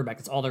elite quarterback.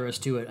 That's all there is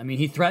to it. I mean,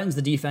 he threatens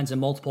the defense in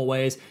multiple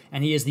ways,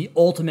 and he is the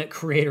ultimate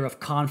creator of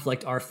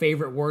conflict, our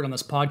favorite word on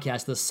this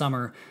podcast this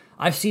summer.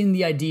 I've seen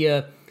the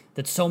idea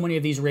that so many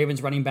of these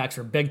Ravens running backs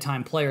are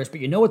big-time players, but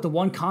you know what the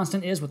one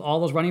constant is with all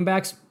those running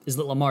backs? Is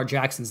that Lamar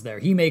Jackson's there.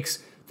 He makes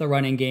the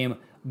running game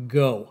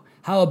go.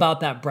 How about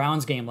that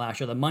Browns game last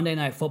year, the Monday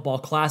Night Football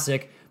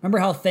Classic? Remember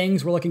how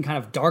things were looking kind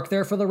of dark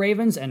there for the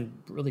Ravens and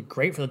really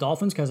great for the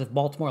Dolphins because if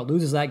Baltimore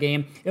loses that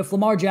game, if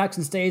Lamar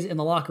Jackson stays in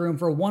the locker room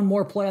for one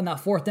more play on that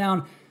 4th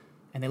down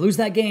and they lose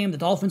that game, the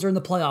Dolphins are in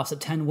the playoffs at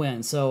 10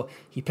 wins. So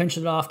he pinched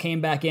it off,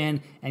 came back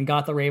in, and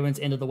got the Ravens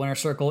into the winner's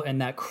circle in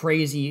that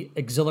crazy,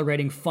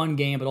 exhilarating, fun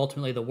game, but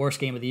ultimately the worst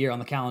game of the year on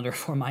the calendar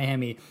for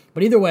Miami.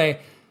 But either way,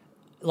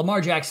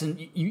 Lamar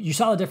Jackson, you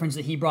saw the difference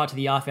that he brought to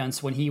the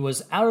offense when he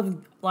was out of the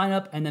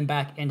lineup and then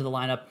back into the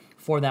lineup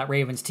for that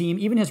Ravens team.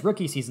 Even his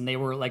rookie season, they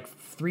were like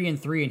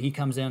 3-3, and he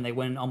comes in and they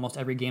win almost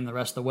every game the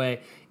rest of the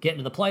way, get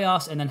into the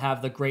playoffs, and then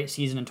have the great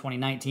season in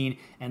 2019,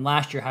 and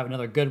last year have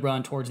another good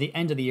run towards the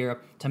end of the year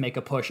to make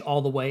a push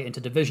all the way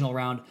into divisional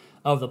round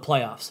of the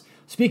playoffs.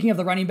 Speaking of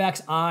the running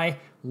backs, I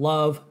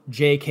love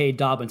J.K.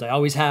 Dobbins. I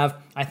always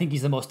have. I think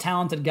he's the most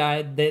talented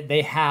guy that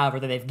they have or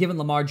that they've given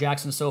Lamar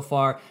Jackson so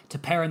far to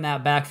pair in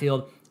that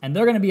backfield, and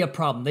they're going to be a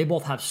problem. They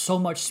both have so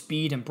much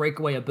speed and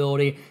breakaway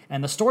ability,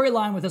 and the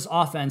storyline with this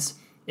offense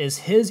is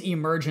his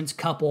emergence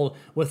coupled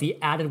with the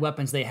added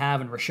weapons they have,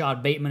 and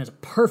Rashad Bateman is a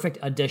perfect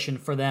addition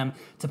for them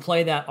to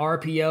play that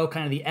RPO,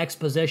 kind of the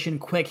exposition,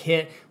 quick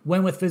hit,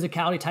 win with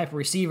physicality type of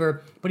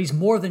receiver, but he's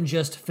more than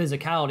just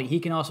physicality. He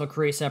can also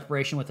create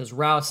separation with his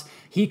routes.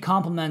 He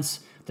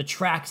complements the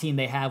track team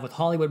they have with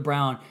Hollywood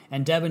Brown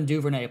and Devin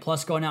Duvernay,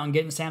 plus going out and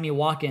getting Sammy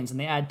Watkins, and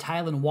they add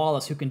Tylan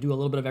Wallace, who can do a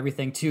little bit of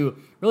everything too.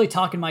 Really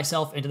talking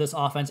myself into this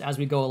offense as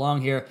we go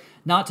along here,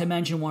 not to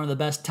mention one of the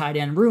best tight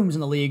end rooms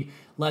in the league,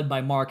 led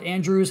by Mark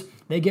Andrews.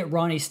 They get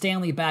Ronnie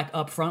Stanley back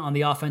up front on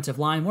the offensive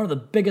line, one of the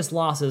biggest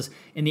losses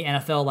in the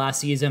NFL last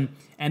season,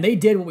 and they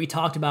did what we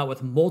talked about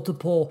with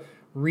multiple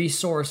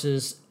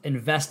resources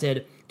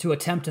invested to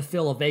attempt to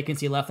fill a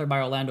vacancy left there by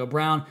Orlando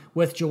Brown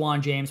with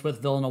Juwan James,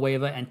 with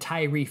Villanueva, and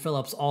Tyree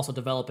Phillips also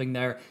developing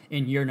there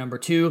in year number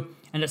 2.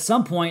 And at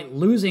some point,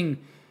 losing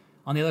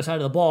on the other side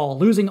of the ball,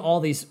 losing all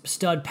these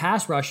stud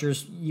pass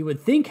rushers, you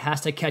would think has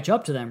to catch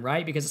up to them,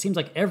 right? Because it seems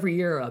like every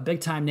year a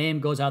big-time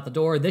name goes out the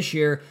door. This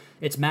year,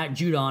 it's Matt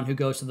Judon who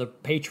goes to the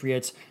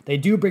Patriots. They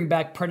do bring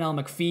back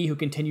Pernell McPhee, who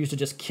continues to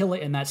just kill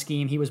it in that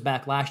scheme. He was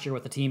back last year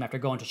with the team after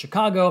going to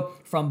Chicago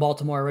from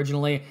Baltimore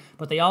originally.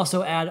 But they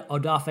also add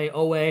Odafe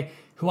Oweh,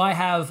 who I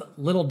have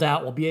little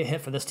doubt will be a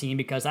hit for this team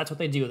because that's what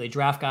they do. They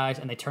draft guys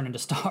and they turn into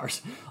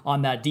stars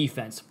on that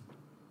defense.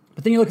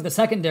 But then you look at the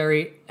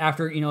secondary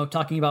after,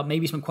 talking about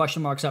maybe some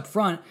question marks up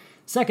front.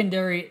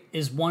 Secondary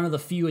is one of the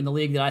few in the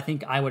league that I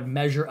think I would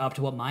measure up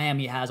to what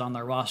Miami has on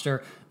their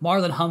roster.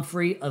 Marlon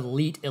Humphrey,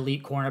 elite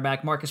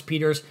cornerback. Marcus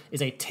Peters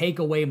is a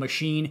takeaway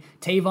machine.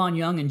 Tavon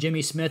Young and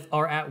Jimmy Smith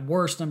are at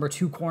worst number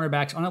 2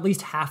 cornerbacks on at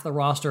least half the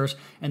rosters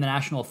in the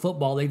National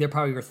Football League. They're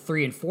probably your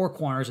 3 and 4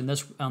 corners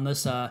on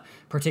this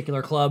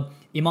particular club.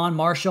 Iman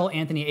Marshall,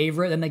 Anthony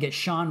Averett. Then they get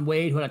Sean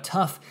Wade, who had a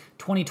tough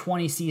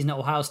 2020 season at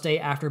Ohio State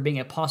after being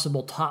a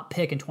possible top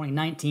pick in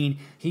 2019.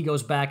 He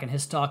goes back and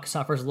his stock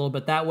suffers a little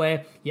bit that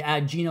way. You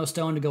add Geno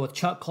Stone to go with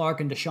Chuck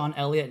Clark and Deshaun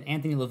Elliott and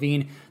Anthony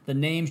Levine. The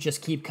names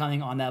just keep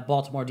coming on that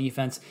Baltimore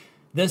defense.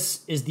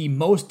 This is the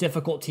most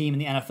difficult team in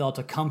the NFL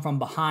to come from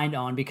behind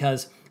on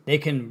because they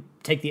can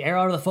take the air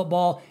out of the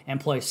football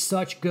and play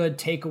such good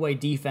takeaway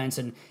defense.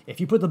 And if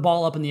you put the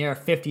ball up in the air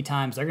 50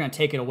 times, they're going to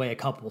take it away a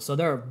couple. So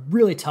they're a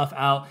really tough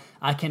out.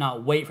 I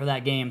cannot wait for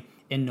that game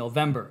in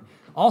November.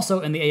 Also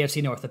in the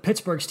AFC North, the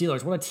Pittsburgh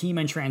Steelers. What a team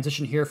in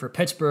transition here for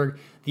Pittsburgh.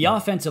 The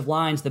offensive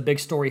line's the big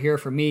story here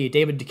for me.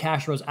 David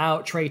DeCastro's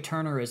out, Trey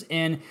Turner is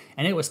in,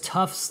 and it was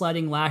tough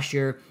sledding last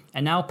year.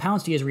 And now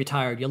Pouncey is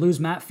retired. You lose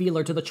Matt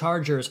Fiedler to the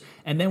Chargers.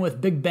 And then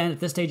with Big Ben at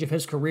this stage of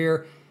his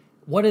career,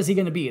 what is he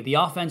going to be? The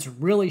offense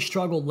really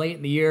struggled late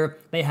in the year.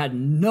 They had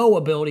no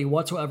ability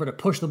whatsoever to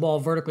push the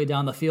ball vertically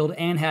down the field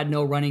and had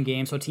no running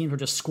game. So teams were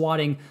just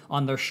squatting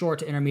on their short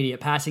to intermediate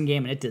passing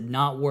game, and it did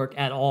not work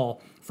at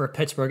all for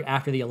Pittsburgh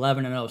after the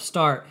 11-0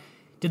 start.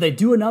 Did they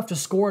do enough to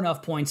score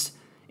enough points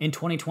in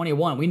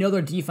 2021? We know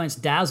their defense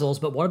dazzles,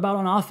 but what about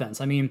on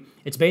offense? I mean,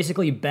 it's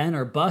basically Ben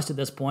or bust at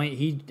this point.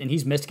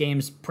 He's missed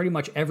games pretty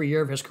much every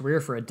year of his career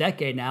for a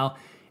decade now.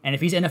 And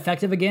if he's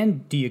ineffective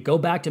again, do you go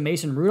back to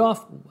Mason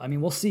Rudolph? I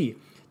mean, we'll see.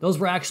 Those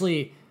were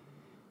actually,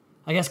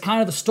 I guess,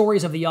 kind of the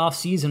stories of the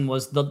offseason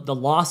was the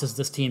losses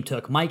this team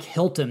took. Mike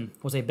Hilton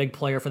was a big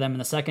player for them in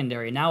the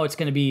secondary. Now it's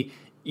going to be,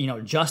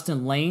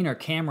 Justin Lane or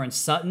Cameron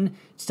Sutton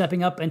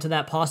stepping up into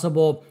that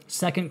possible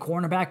second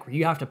cornerback where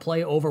you have to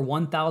play over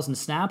 1,000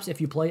 snaps if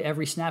you play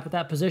every snap at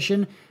that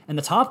position. And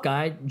the top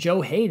guy,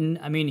 Joe Hayden,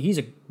 I mean, he's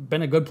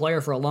been a good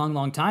player for a long,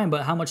 long time,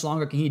 but how much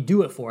longer can he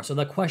do it for? So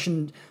the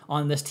question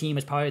on this team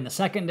is probably in the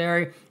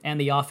secondary and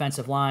the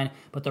offensive line,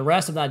 but the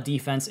rest of that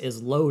defense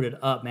is loaded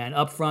up, man.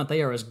 Up front,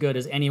 they are as good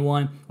as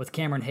anyone with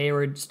Cameron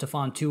Hayward,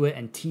 Stephon Tuitt,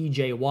 and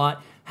TJ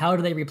Watt. How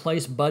do they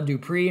replace Bud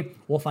Dupree?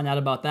 We'll find out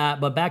about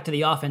that. But back to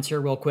the offense here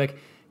real quick.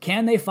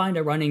 Can they find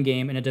a running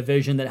game in a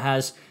division that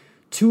has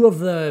 2 of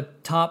the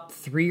top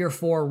 3 or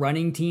 4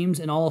 running teams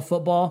in all of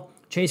football?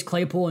 Chase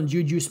Claypool and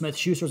Juju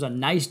Smith-Schuster is a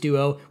nice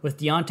duo, with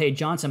Deontay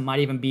Johnson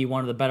might even be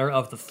one of the better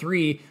of the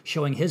 3,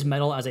 showing his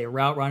mettle as a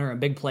route runner and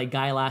big play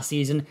guy last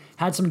season.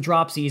 Had some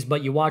dropsies,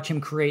 but you watch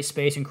him create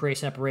space and create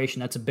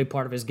separation. That's a big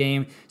part of his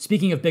game.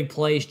 Speaking of big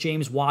plays,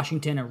 James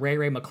Washington and Ray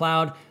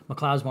McLeod.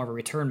 McLeod's more of a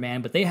return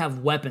man, but they have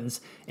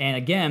weapons. And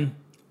again,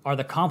 are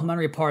the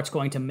complementary parts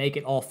going to make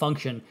it all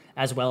function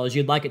as well as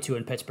you'd like it to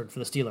in Pittsburgh for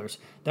the Steelers?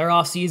 Their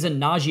offseason,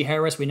 Najee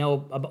Harris, we know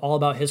all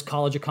about his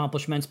college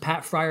accomplishments.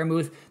 Pat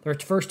Freiermuth, their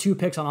first 2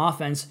 picks on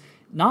offense,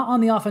 not on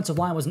the offensive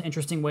line, was an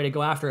interesting way to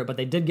go after it, but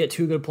they did get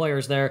 2 good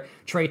players there.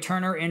 Trey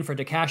Turner in for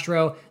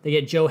DeCastro. They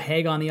get Joe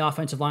Haeg on the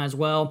offensive line as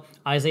well.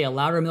 Isaiah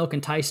Loudermilk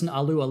and Tyson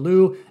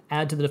Alu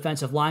add to the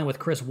defensive line with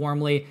Chris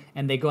Wormley,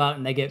 and they go out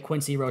and they get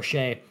Quincy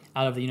Roche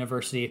out of the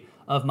University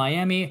of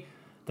Miami.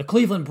 The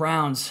Cleveland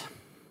Browns,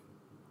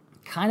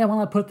 kind of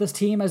want to put this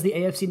team as the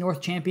AFC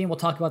North champion. We'll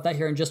talk about that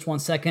here in just one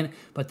second.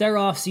 But their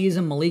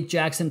offseason, Malik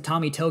Jackson,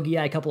 Tommy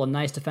Togiai, a couple of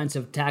nice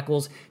defensive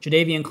tackles.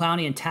 Jadeveon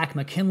Clowney and Tack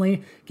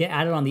McKinley get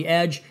added on the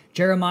edge.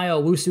 Jeremiah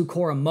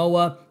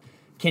Owusu-Koramoah,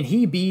 can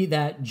he be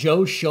that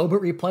Joe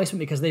Schobert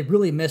replacement? Because they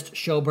really missed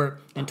Schobert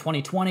in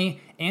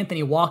 2020.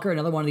 Anthony Walker,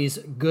 another one of these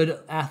good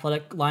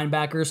athletic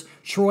linebackers.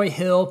 Troy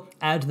Hill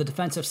added to the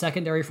defensive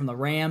secondary from the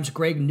Rams.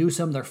 Greg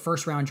Newsome, their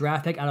first-round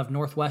draft pick out of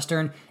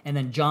Northwestern. And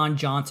then John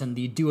Johnson,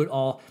 the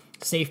do-it-all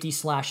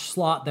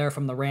safety/slot there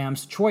from the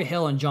Rams. Troy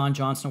Hill and John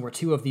Johnson were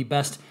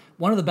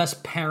one of the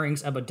best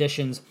pairings of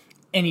additions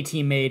any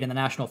team made in the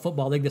National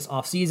Football League this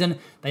offseason.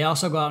 They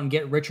also go out and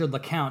get Richard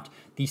LeCounte,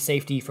 the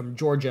safety from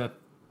Georgia,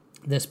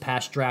 this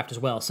past draft as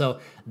well. So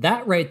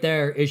that right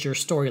there is your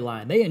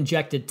storyline. They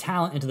injected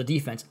talent into the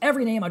defense.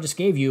 Every name I just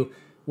gave you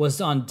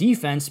was on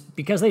defense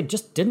because they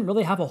just didn't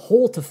really have a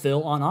hole to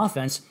fill on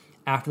offense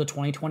after the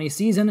 2020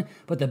 season,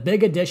 but the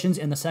big additions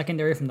in the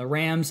secondary from the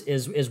Rams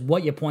is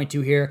what you point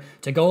to here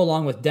to go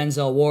along with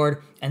Denzel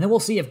Ward, and then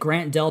we'll see if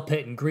Grant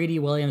Delpit and Greedy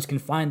Williams can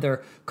find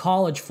their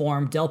college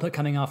form, Delpit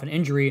coming off an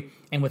injury,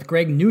 and with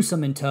Greg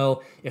Newsome in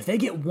tow, if they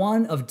get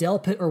one of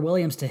Delpit or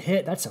Williams to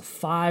hit, that's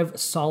 5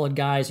 solid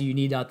guys you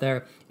need out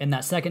there in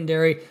that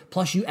secondary,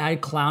 plus you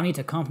add Clowney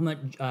to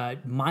complement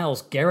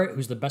Myles Garrett,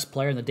 who's the best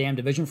player in the damn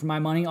division for my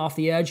money, off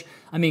the edge.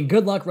 I mean,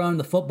 good luck running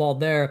the football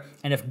there,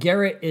 and if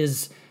Garrett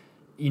is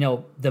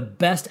the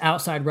best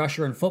outside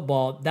rusher in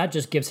football, that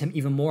just gives him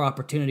even more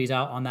opportunities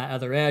out on that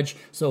other edge.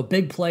 So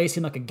big plays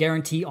seem like a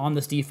guarantee on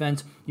this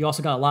defense. You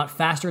also got a lot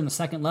faster in the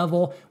second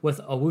level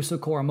with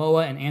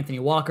Owusu-Koramoah and Anthony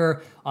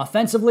Walker.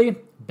 Offensively,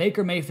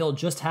 Baker Mayfield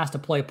just has to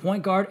play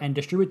point guard and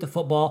distribute the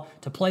football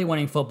to play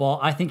winning football.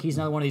 I think he's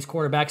another one of these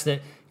quarterbacks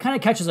that kind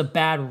of catches a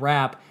bad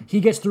rap. He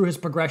gets through his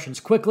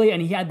progressions quickly,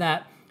 and he had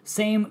that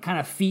Same kind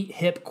of feet,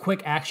 hip,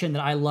 quick action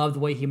that I love, the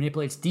way he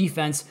manipulates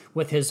defense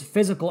with his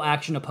physical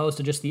action opposed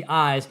to just the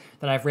eyes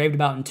that I've raved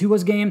about in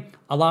Tua's game.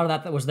 A lot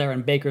of that was there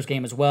in Baker's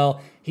game as well.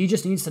 He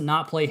just needs to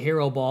not play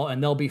hero ball,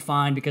 and they'll be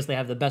fine because they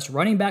have the best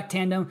running back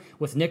tandem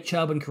with Nick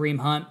Chubb and Kareem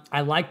Hunt.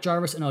 I like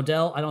Jarvis and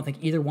Odell. I don't think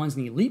either one's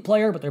an elite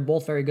player, but they're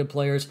both very good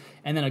players.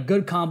 And then a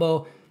good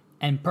combo,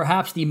 and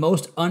perhaps the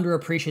most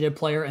underappreciated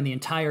player in the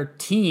entire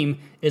team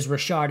is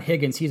Rashard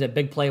Higgins. He's a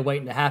big play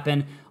waiting to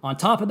happen. On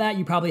top of that,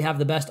 you probably have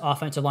the best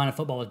offensive line of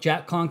football with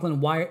Jack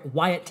Conklin,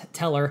 Wyatt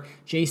Teller,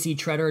 J.C.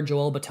 Treader,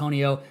 Joel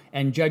Bitonio,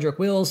 and Jedrick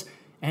Wills.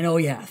 And oh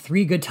yeah,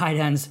 3 good tight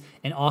ends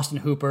in Austin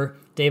Hooper,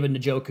 David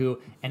Njoku,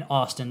 and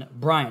Austin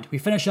Bryant. We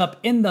finish up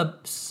in the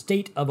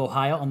state of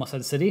Ohio, almost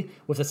said city,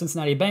 with the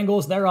Cincinnati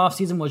Bengals. Their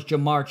offseason was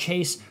Jamar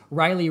Chase,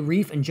 Riley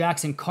Reif, and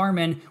Jackson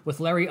Carman with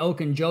Larry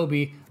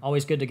Ogunjobi.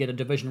 Always good to get a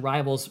division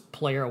rivals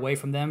player away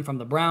from them, from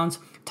the Browns.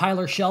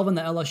 Tyler Shelvin,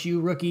 the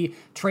LSU rookie.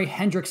 Trey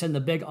Hendrickson, the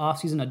big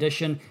offseason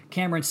addition.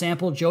 Cameron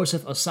Sample,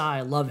 Joseph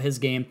Osai, love his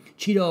game.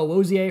 Cheeto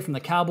Awuzie from the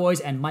Cowboys,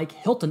 and Mike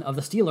Hilton of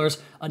the Steelers,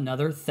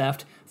 another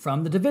theft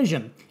from the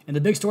division. And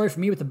the big story for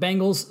me with the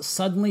Bengals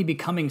suddenly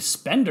becoming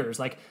spenders,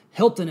 like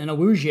Hilton and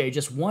Awuzie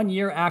just 1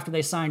 year after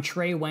they signed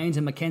Trey Waynes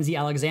and Mackenzie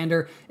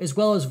Alexander, as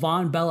well as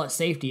Von Bell at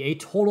safety, a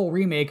total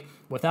remake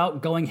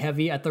without going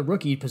heavy at the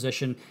rookie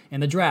position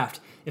in the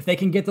draft. If they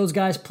can get those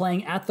guys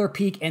playing at their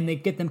peak and they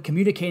get them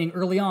communicating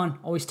early on,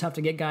 always tough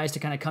to get guys to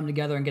kind of come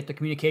together and get the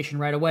communication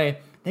right away,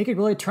 they could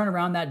really turn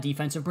around that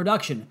defensive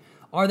production.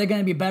 Are they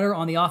going to be better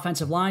on the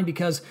offensive line?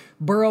 Because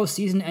Burrow's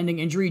season-ending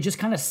injury just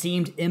kind of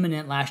seemed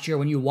imminent last year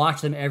when you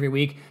watched them every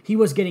week. He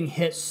was getting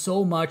hit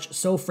so much,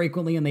 so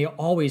frequently, and they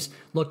always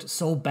looked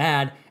so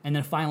bad. And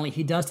then finally,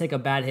 he does take a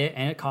bad hit,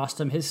 and it cost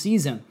him his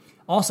season.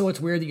 Also, it's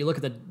weird that you look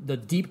at the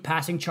deep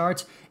passing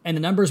charts, and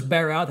the numbers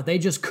bear out that they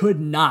just could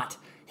not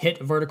hit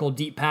vertical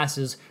deep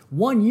passes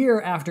 1 year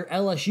after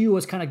LSU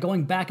was kind of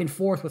going back and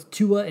forth with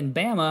Tua and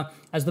Bama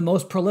as the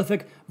most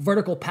prolific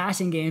vertical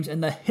passing games in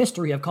the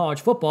history of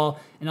college football,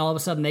 and all of a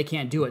sudden they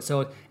can't do it.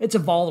 So it's a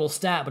volatile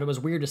stat, but it was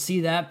weird to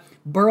see that.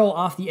 Burrow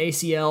off the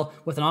ACL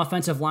with an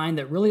offensive line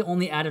that really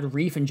only added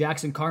Reif and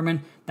Jackson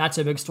Carman. That's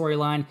a big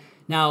storyline.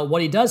 Now,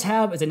 what he does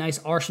have is a nice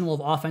arsenal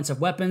of offensive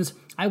weapons.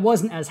 I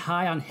wasn't as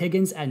high on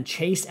Higgins and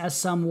Chase as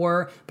some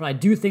were, but I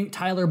do think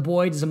Tyler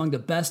Boyd is among the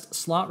best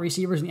slot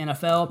receivers in the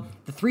NFL.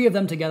 The 3 of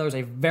them together is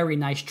a very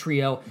nice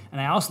trio, and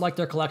I also like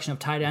their collection of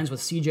tight ends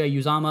with CJ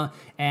Uzomah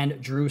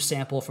and Drew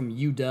Sample from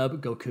UW,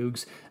 go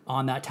Cougs,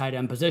 on that tight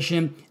end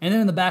position. And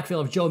then in the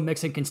backfield, if Joe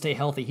Mixon can stay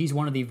healthy, he's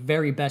one of the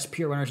very best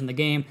pure runners in the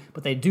game,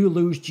 but they do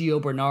lose Gio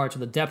Bernard, so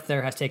the depth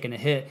there has taken a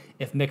hit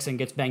if Mixon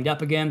gets banged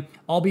up again.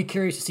 I'll be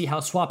curious to see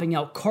how swapping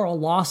out Carl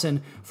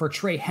Lawson for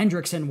Trey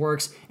Hendrickson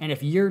works, and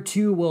if year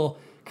 2 will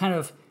kind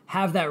of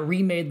have that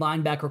remade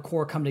linebacker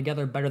core come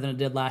together better than it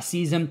did last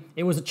season.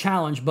 It was a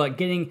challenge, but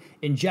getting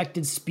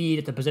injected speed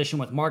at the position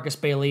with Marcus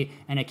Bailey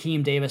and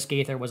Akeem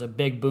Davis-Gaither was a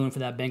big boon for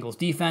that Bengals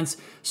defense.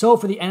 So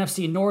for the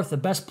NFC North, the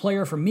best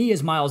player for me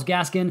is Myles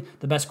Gaskin.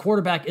 The best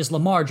quarterback is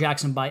Lamar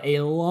Jackson by a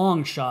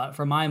long shot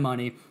for my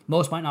money.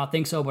 Most might not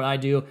think so, but I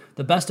do.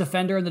 The best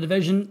defender in the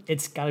division,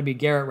 it's got to be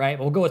Garrett, right?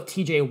 We'll go with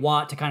TJ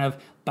Watt to kind of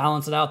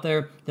balance it out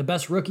there. The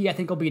best rookie, I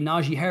think, will be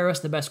Najee Harris.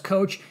 The best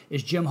coach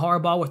is Jim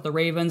Harbaugh with the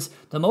Ravens.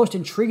 The most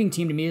intriguing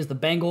team to me is the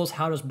Bengals.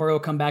 How does Burrow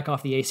come back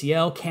off the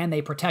ACL? Can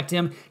they protect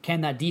him?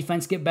 Can that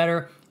defense get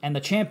better? And the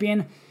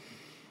champion,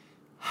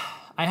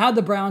 I had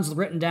the Browns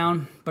written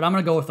down, but I'm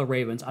going to go with the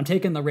Ravens. I'm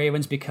taking the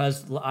Ravens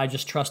because I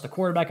just trust the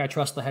quarterback, I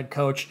trust the head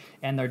coach,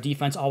 and their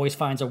defense always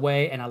finds a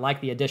way, and I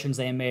like the additions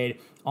they made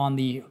on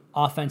the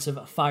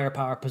offensive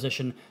firepower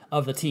position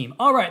of the team.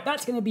 All right,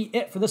 that's going to be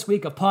it for this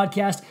week of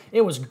podcast.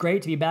 It was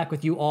great to be back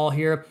with you all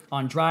here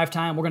on Drive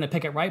Time. We're going to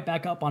pick it right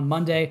back up on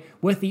Monday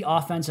with the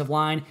offensive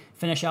line,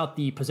 finish out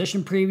the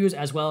position previews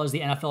as well as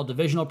the NFL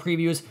divisional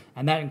previews,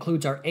 and that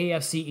includes our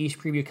AFC East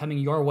preview coming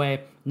your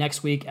way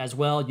next week as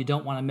well. You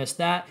don't want to miss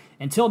that.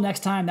 Until next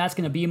time, that's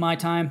going to be my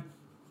time.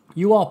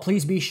 You all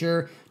please be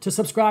sure to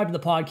subscribe to the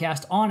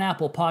podcast on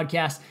Apple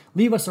Podcasts.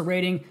 Leave us a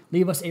rating,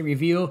 leave us a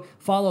review.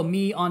 Follow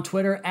me on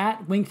Twitter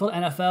at Wingfield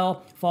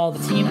NFL. Follow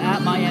the team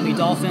at Miami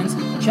Dolphins.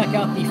 Check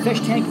out the Fish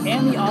Tank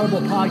and the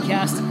Audible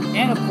podcasts.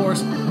 And of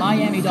course,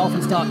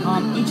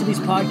 MiamiDolphins.com. Each of these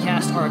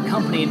podcasts are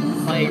accompanied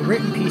by a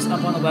written piece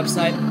up on the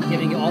website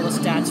giving you all the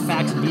stats,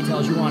 facts, and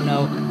details you want to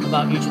know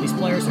about each of these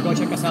players. So go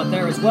check us out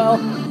there as well.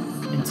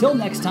 Until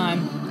next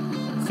time,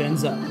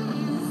 fins up.